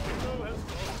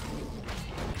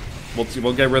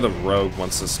 We'll get rid of Rogue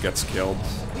once this gets killed.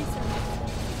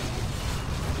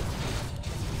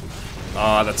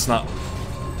 Ah, that's not...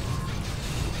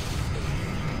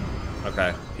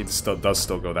 Okay, he does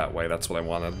still go that way, that's what I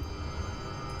wanted.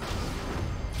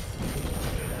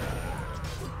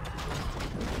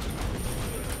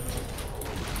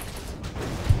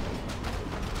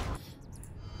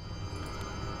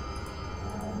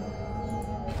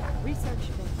 Research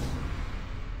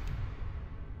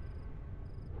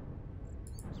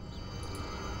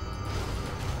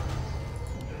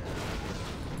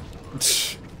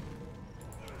finished.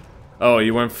 Oh,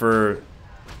 you went for...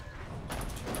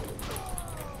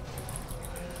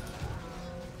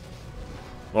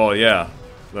 Well, yeah.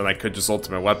 Then I could just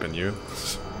ultimate weapon you.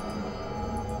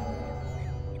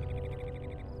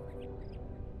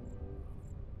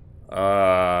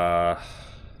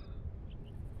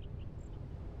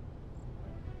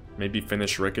 Maybe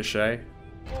finish Ricochet?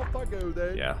 Off I go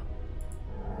then. Yeah.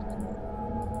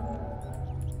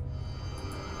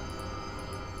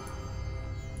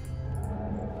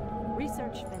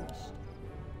 Research finished.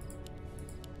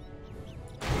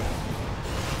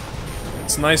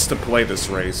 It's nice to play this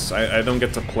race. I don't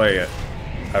get to play it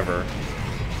ever.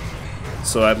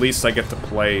 So at least I get to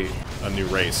play a new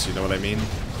race, you know what I mean?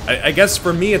 I guess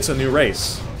for me it's a new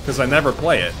race, because I never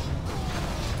play it.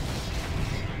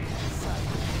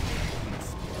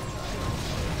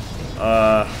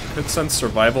 Could send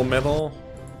survival medal,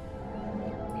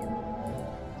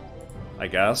 I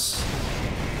guess.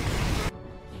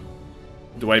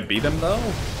 Do I beat him though?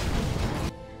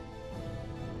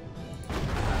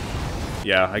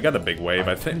 Yeah, I got a big wave.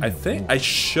 I think I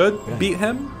should beat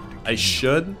him. I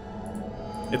should.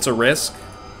 It's a risk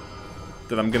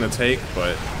that I'm gonna take,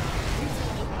 but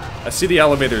I see the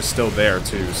elevator's still there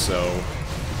too, so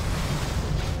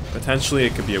potentially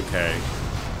it could be okay.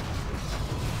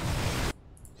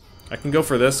 I can go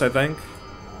for this, I think,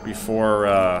 before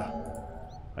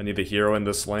I need a hero in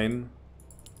this lane.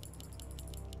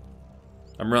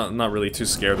 I'm not really too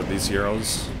scared of these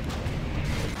heroes.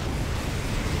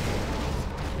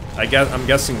 I'm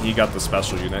guessing he got the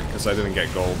special unit, because I didn't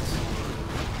get gold.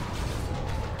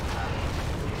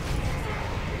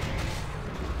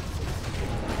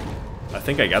 I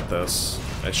think I get this.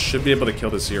 I should be able to kill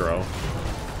this hero.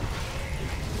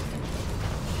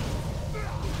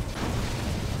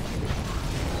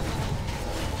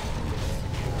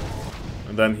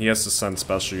 And then he has to send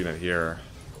special unit here.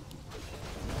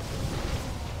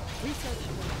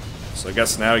 So I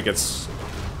guess now he gets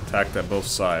attacked at both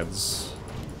sides.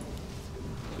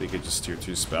 He could just tier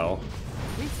 2 spell.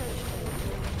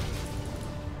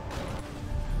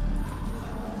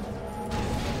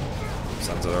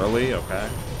 Sends it early, okay.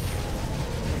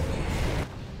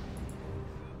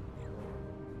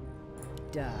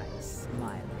 Die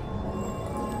smiling.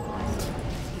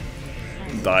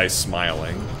 Die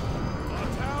smiling. Our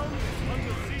town is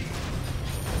under siege.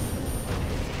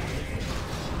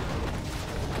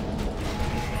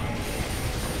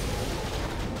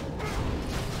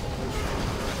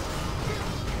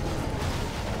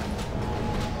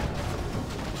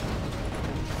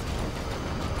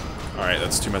 Alright,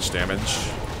 that's too much damage. Our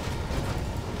town is under siege.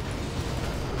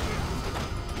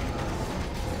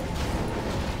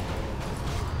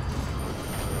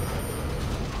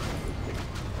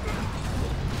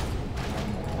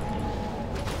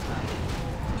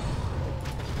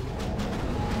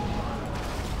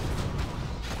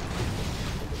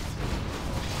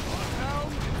 Our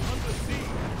town is under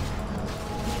siege.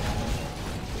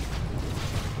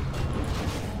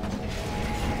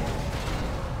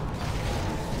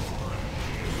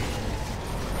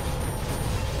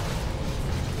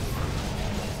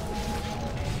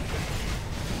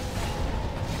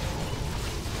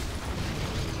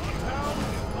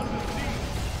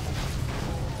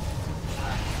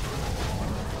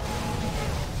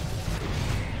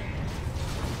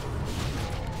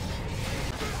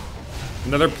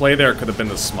 Another play there could have been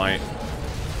the smite. I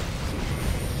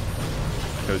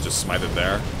could have just smited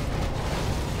there.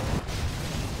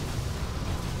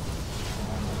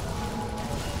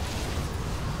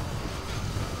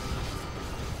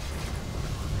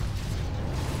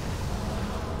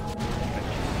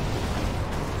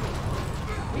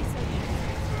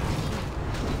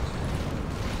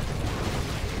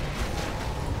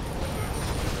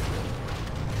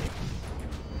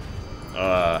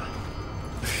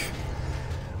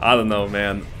 I don't know,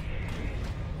 man.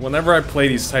 Whenever I play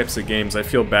these types of games, I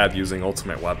feel bad using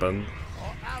ultimate weapon.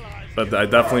 But I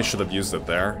definitely should have used it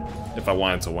there, if I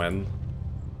wanted to win.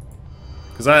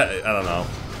 Because I don't know.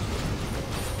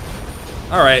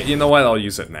 Alright, you know what? I'll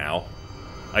use it now.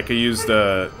 I could use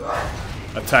the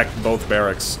attack both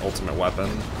barracks ultimate weapon.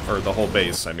 Or the whole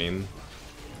base, I mean.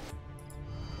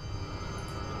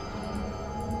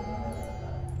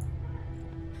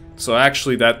 So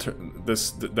actually,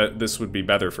 this would be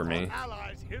better for me.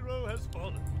 Allies' hero has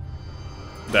fallen.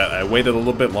 That I waited a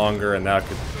little bit longer and now I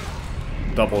could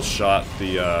double shot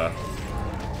the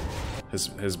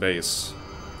his base.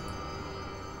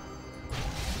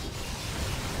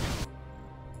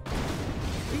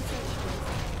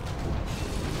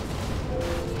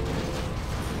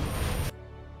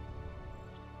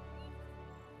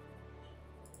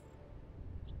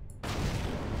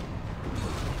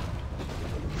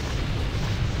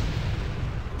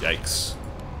 Yikes.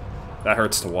 That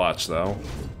hurts to watch, though.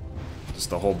 Just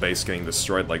the whole base getting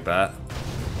destroyed like that.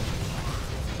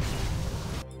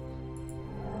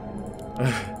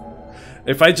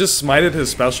 If I just smited his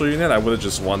special unit, I would have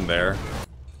just won there.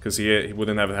 Because he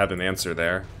wouldn't have had an answer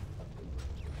there.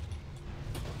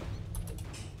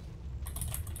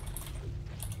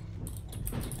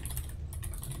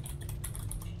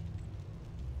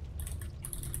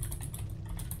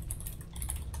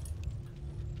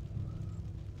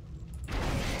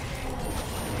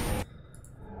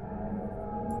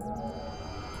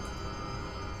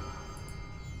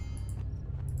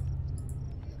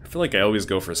 feel like I always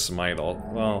go for Smite.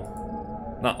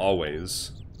 Well, not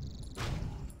always.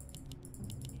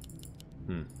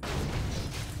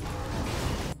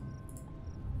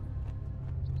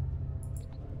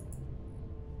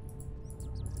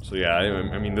 So yeah,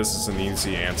 I mean, this is an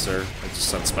easy answer. I just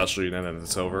said special unit and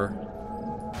it's over.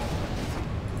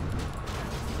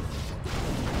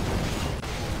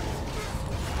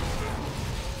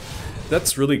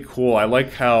 That's really cool. I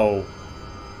like how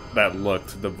that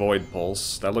looked, the Void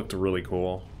Pulse. That looked really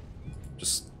cool.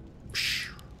 Just... psh.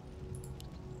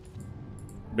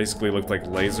 Basically looked like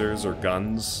lasers or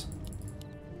guns.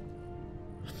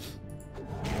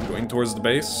 Going towards the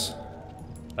base.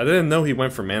 I didn't know he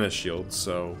went for Mana Shield,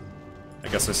 so I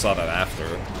guess I saw that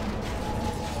after.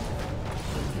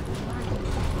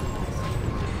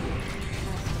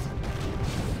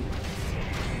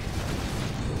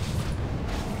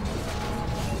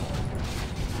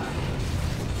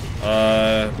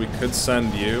 We could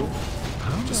send you,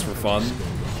 just for fun.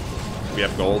 We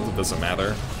have gold, it doesn't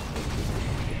matter.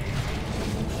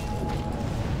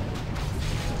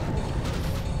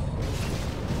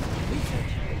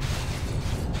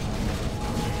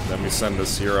 Then we send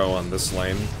this hero on this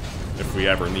lane, if we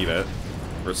ever need it,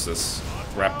 versus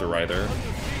Raptor Rider.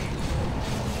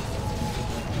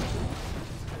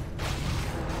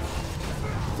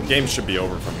 The game should be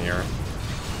over from here.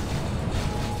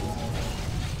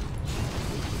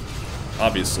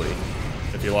 Obviously,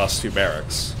 if you lost 2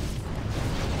 barracks.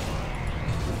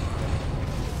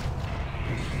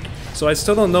 So I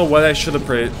still don't know what I should have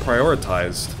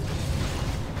prioritized.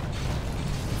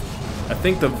 I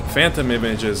think the Phantom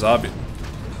Image is obvious.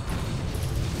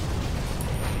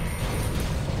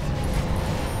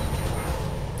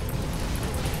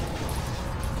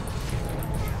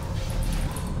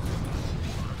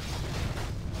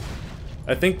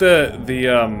 I think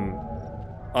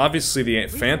obviously the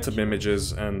Phantom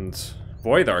Images and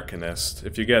Void Arcanist,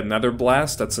 if you get Nether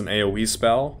Blast, that's an AoE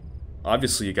spell.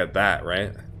 Obviously you get that,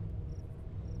 right?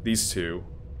 These two.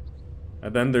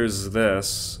 And then there's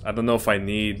this. I don't know if I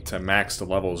need to max the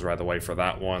levels right away for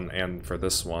that one and for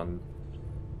this one.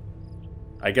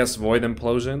 I guess Void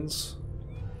Implosions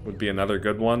would be another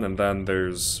good one, and then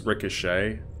there's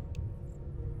Ricochet.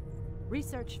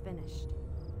 Research finished.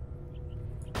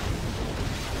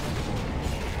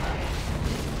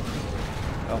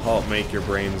 I'll help make your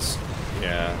brains...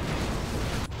 yeah.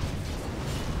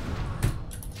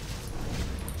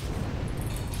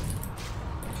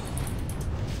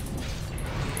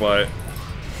 But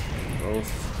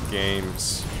both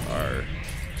games are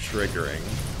triggering.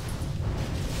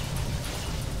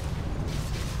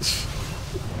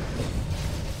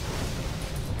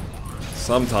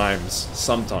 Sometimes.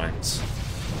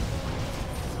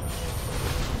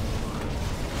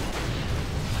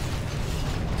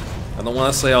 I don't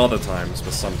want to say all the times,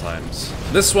 but sometimes.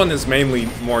 This one is mainly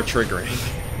more triggering.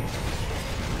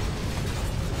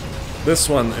 This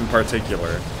one in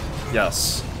particular,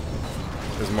 yes,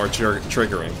 is more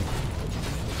triggering.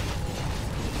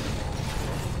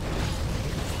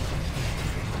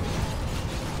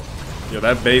 Yeah,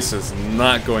 that base is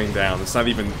not going down. It's not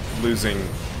even losing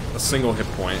a single hit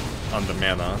point on the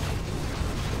mana.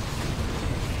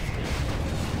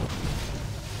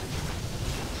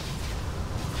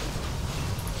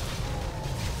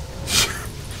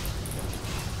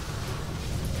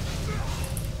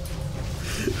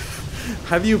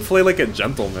 How do you play like a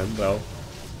gentleman, though?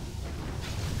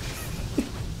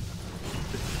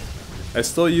 I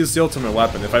still use the ultimate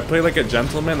weapon. If I play like a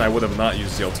gentleman, I would have not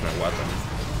used the ultimate weapon.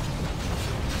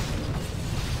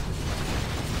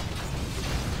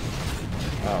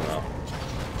 I don't know.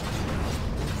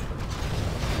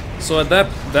 So at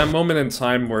that moment in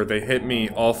time where they hit me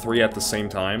all three at the same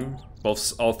time,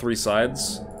 all three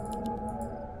sides,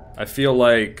 I feel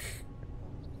like,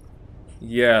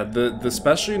 yeah, the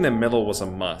special in the middle was a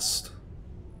must.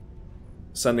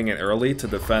 Sending it early to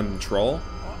defend Troll.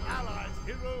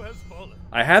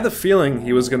 I had a feeling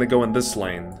he was gonna go in this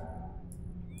lane.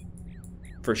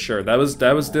 For sure. That was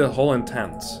the whole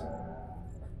intent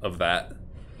of that.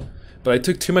 But I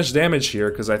took too much damage here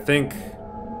because I think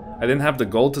I didn't have the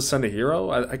gold to send a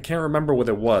hero. I can't remember what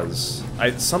it was.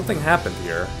 Something happened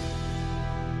here.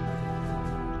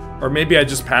 Or maybe I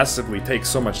just passively take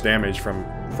so much damage from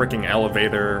freaking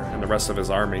Elevator and the rest of his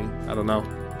army. I don't know.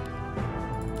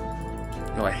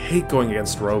 No, I hate going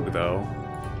against Rogue though.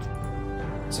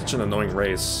 Such an annoying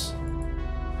race.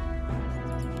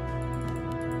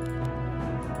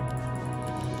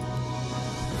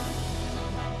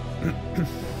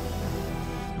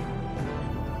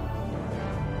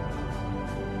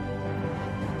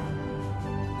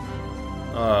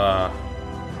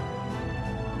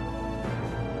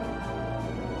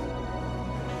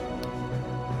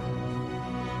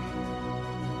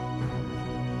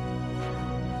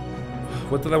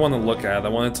 what did I want to look at? I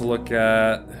wanted to look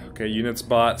at... Okay, units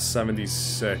bought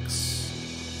 76.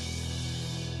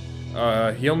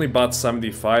 He only bought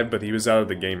 75, but he was out of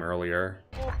the game earlier.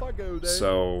 Off I go then.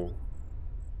 So...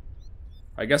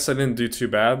 I guess I didn't do too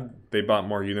bad. They bought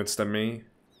more units than me.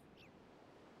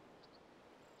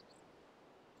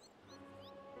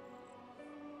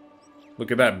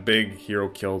 Look at that big hero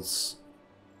kills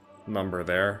number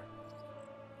there.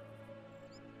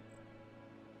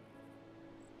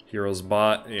 Heroes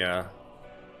bought, yeah.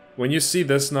 When you see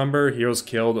this number, heroes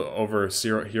killed over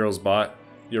heroes bought,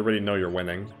 you already know you're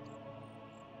winning.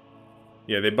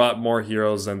 Yeah, they bought more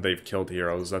heroes than they've killed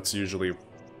heroes. That's usually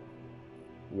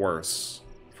worse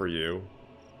for you.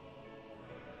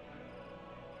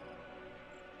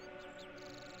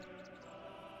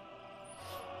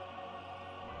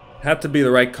 Had to be the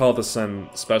right call to send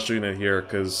special unit here,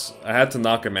 because I had to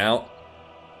knock him out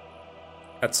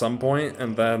at some point,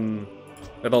 and then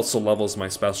it also levels my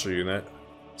special unit.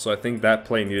 So I think that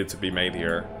play needed to be made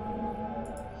here.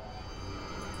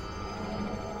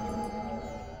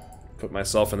 Put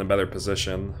myself in a better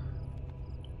position.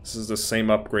 This is the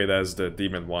same upgrade as the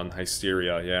demon one,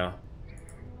 Hysteria, yeah.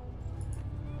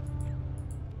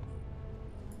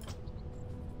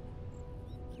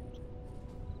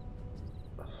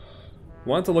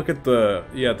 Wanted to look at the,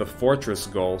 yeah, the fortress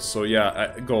goal. So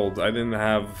yeah, gold. I didn't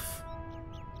have...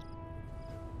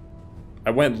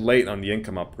 I went late on the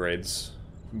income upgrades,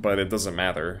 but it doesn't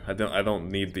matter. I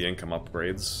don't need the income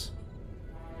upgrades.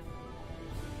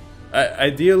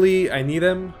 Ideally, I need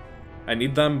them. I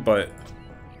need them, but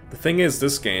the thing is,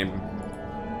 this game,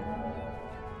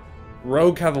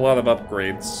 Rogue had a lot of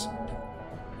upgrades,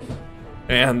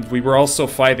 and we were also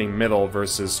fighting middle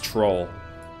versus troll.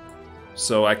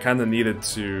 So I kind of needed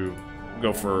to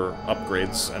go for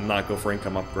upgrades and not go for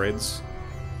income upgrades.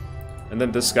 And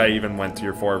then this guy even went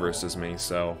tier 4 versus me,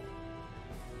 so...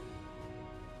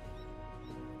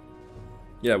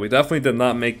 Yeah, we definitely did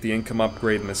not make the income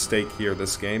upgrade mistake here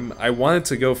this game. I wanted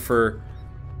to go for...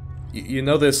 You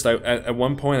noticed at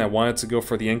one point I wanted to go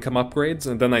for the income upgrades,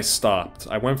 and then I stopped.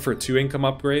 I went for 2 income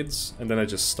upgrades, and then I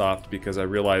just stopped because I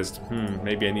realized,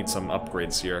 maybe I need some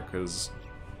upgrades here, because...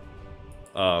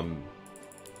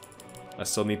 I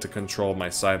still need to control my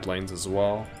side lanes as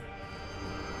well.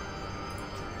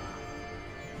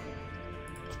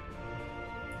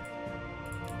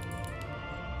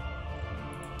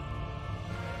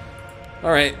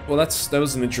 Alright, well that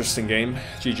was an interesting game.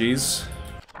 GG's.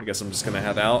 I guess I'm just gonna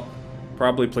head out.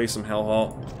 Probably play some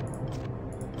Hellhalt.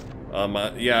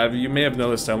 Yeah, you may have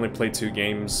noticed I only play 2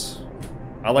 games.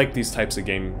 I like these types of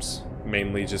games,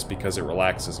 mainly just because it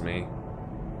relaxes me.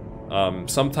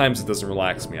 Sometimes it doesn't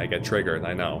relax me, I get triggered,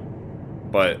 I know.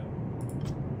 But...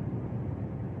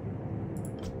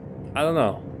 I don't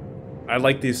know. I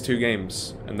like these 2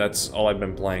 games, and that's all I've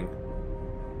been playing.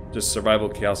 Just Survival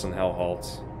Chaos and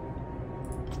Hellhalt.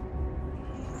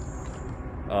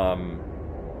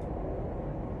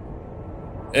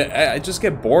 I just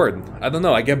get bored. I don't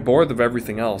know, I get bored of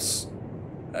everything else.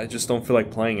 I just don't feel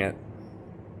like playing it.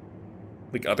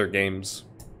 Like other games.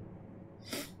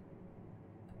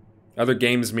 Other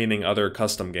games meaning other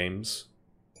custom games.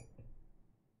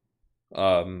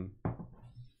 And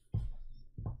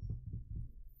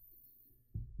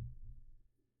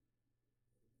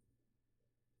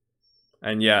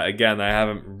yeah, again, I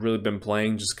haven't really been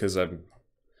playing just because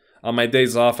on my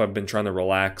days off, I've been trying to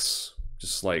relax.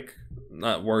 Just like,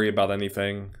 not worry about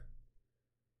anything.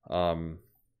 Again,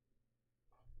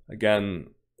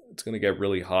 it's gonna get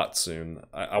really hot soon.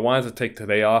 I wanted to take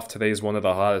today off. Today's one of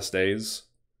the hottest days.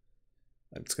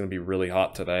 It's gonna be really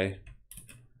hot today.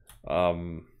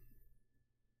 And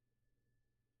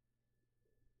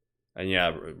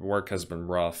yeah, work has been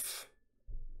rough.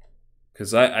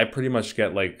 Because I pretty much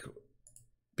get like,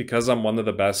 because I'm one of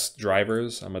the best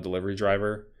drivers, I'm a delivery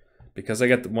driver. Because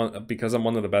I'm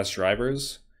one of the best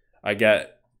drivers, I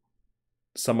get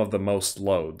some of the most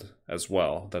load as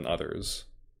well than others.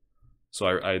 So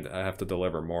I have to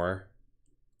deliver more.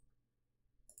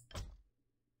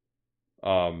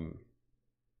 But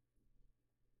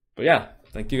yeah,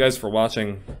 thank you guys for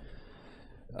watching.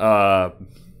 Don't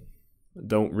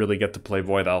really get to play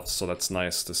Void Elf, so that's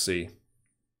nice to see.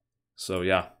 So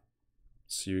yeah,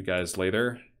 see you guys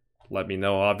later. Let me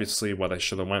know, obviously, what I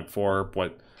should have went for,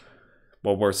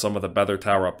 what were some of the better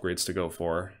tower upgrades to go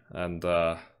for, and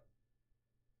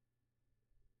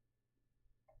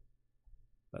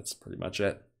that's pretty much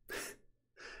it.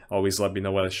 Always let me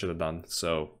know what I should have done,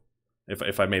 so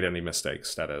if I made any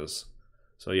mistakes, that is.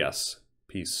 So yes,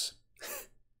 peace.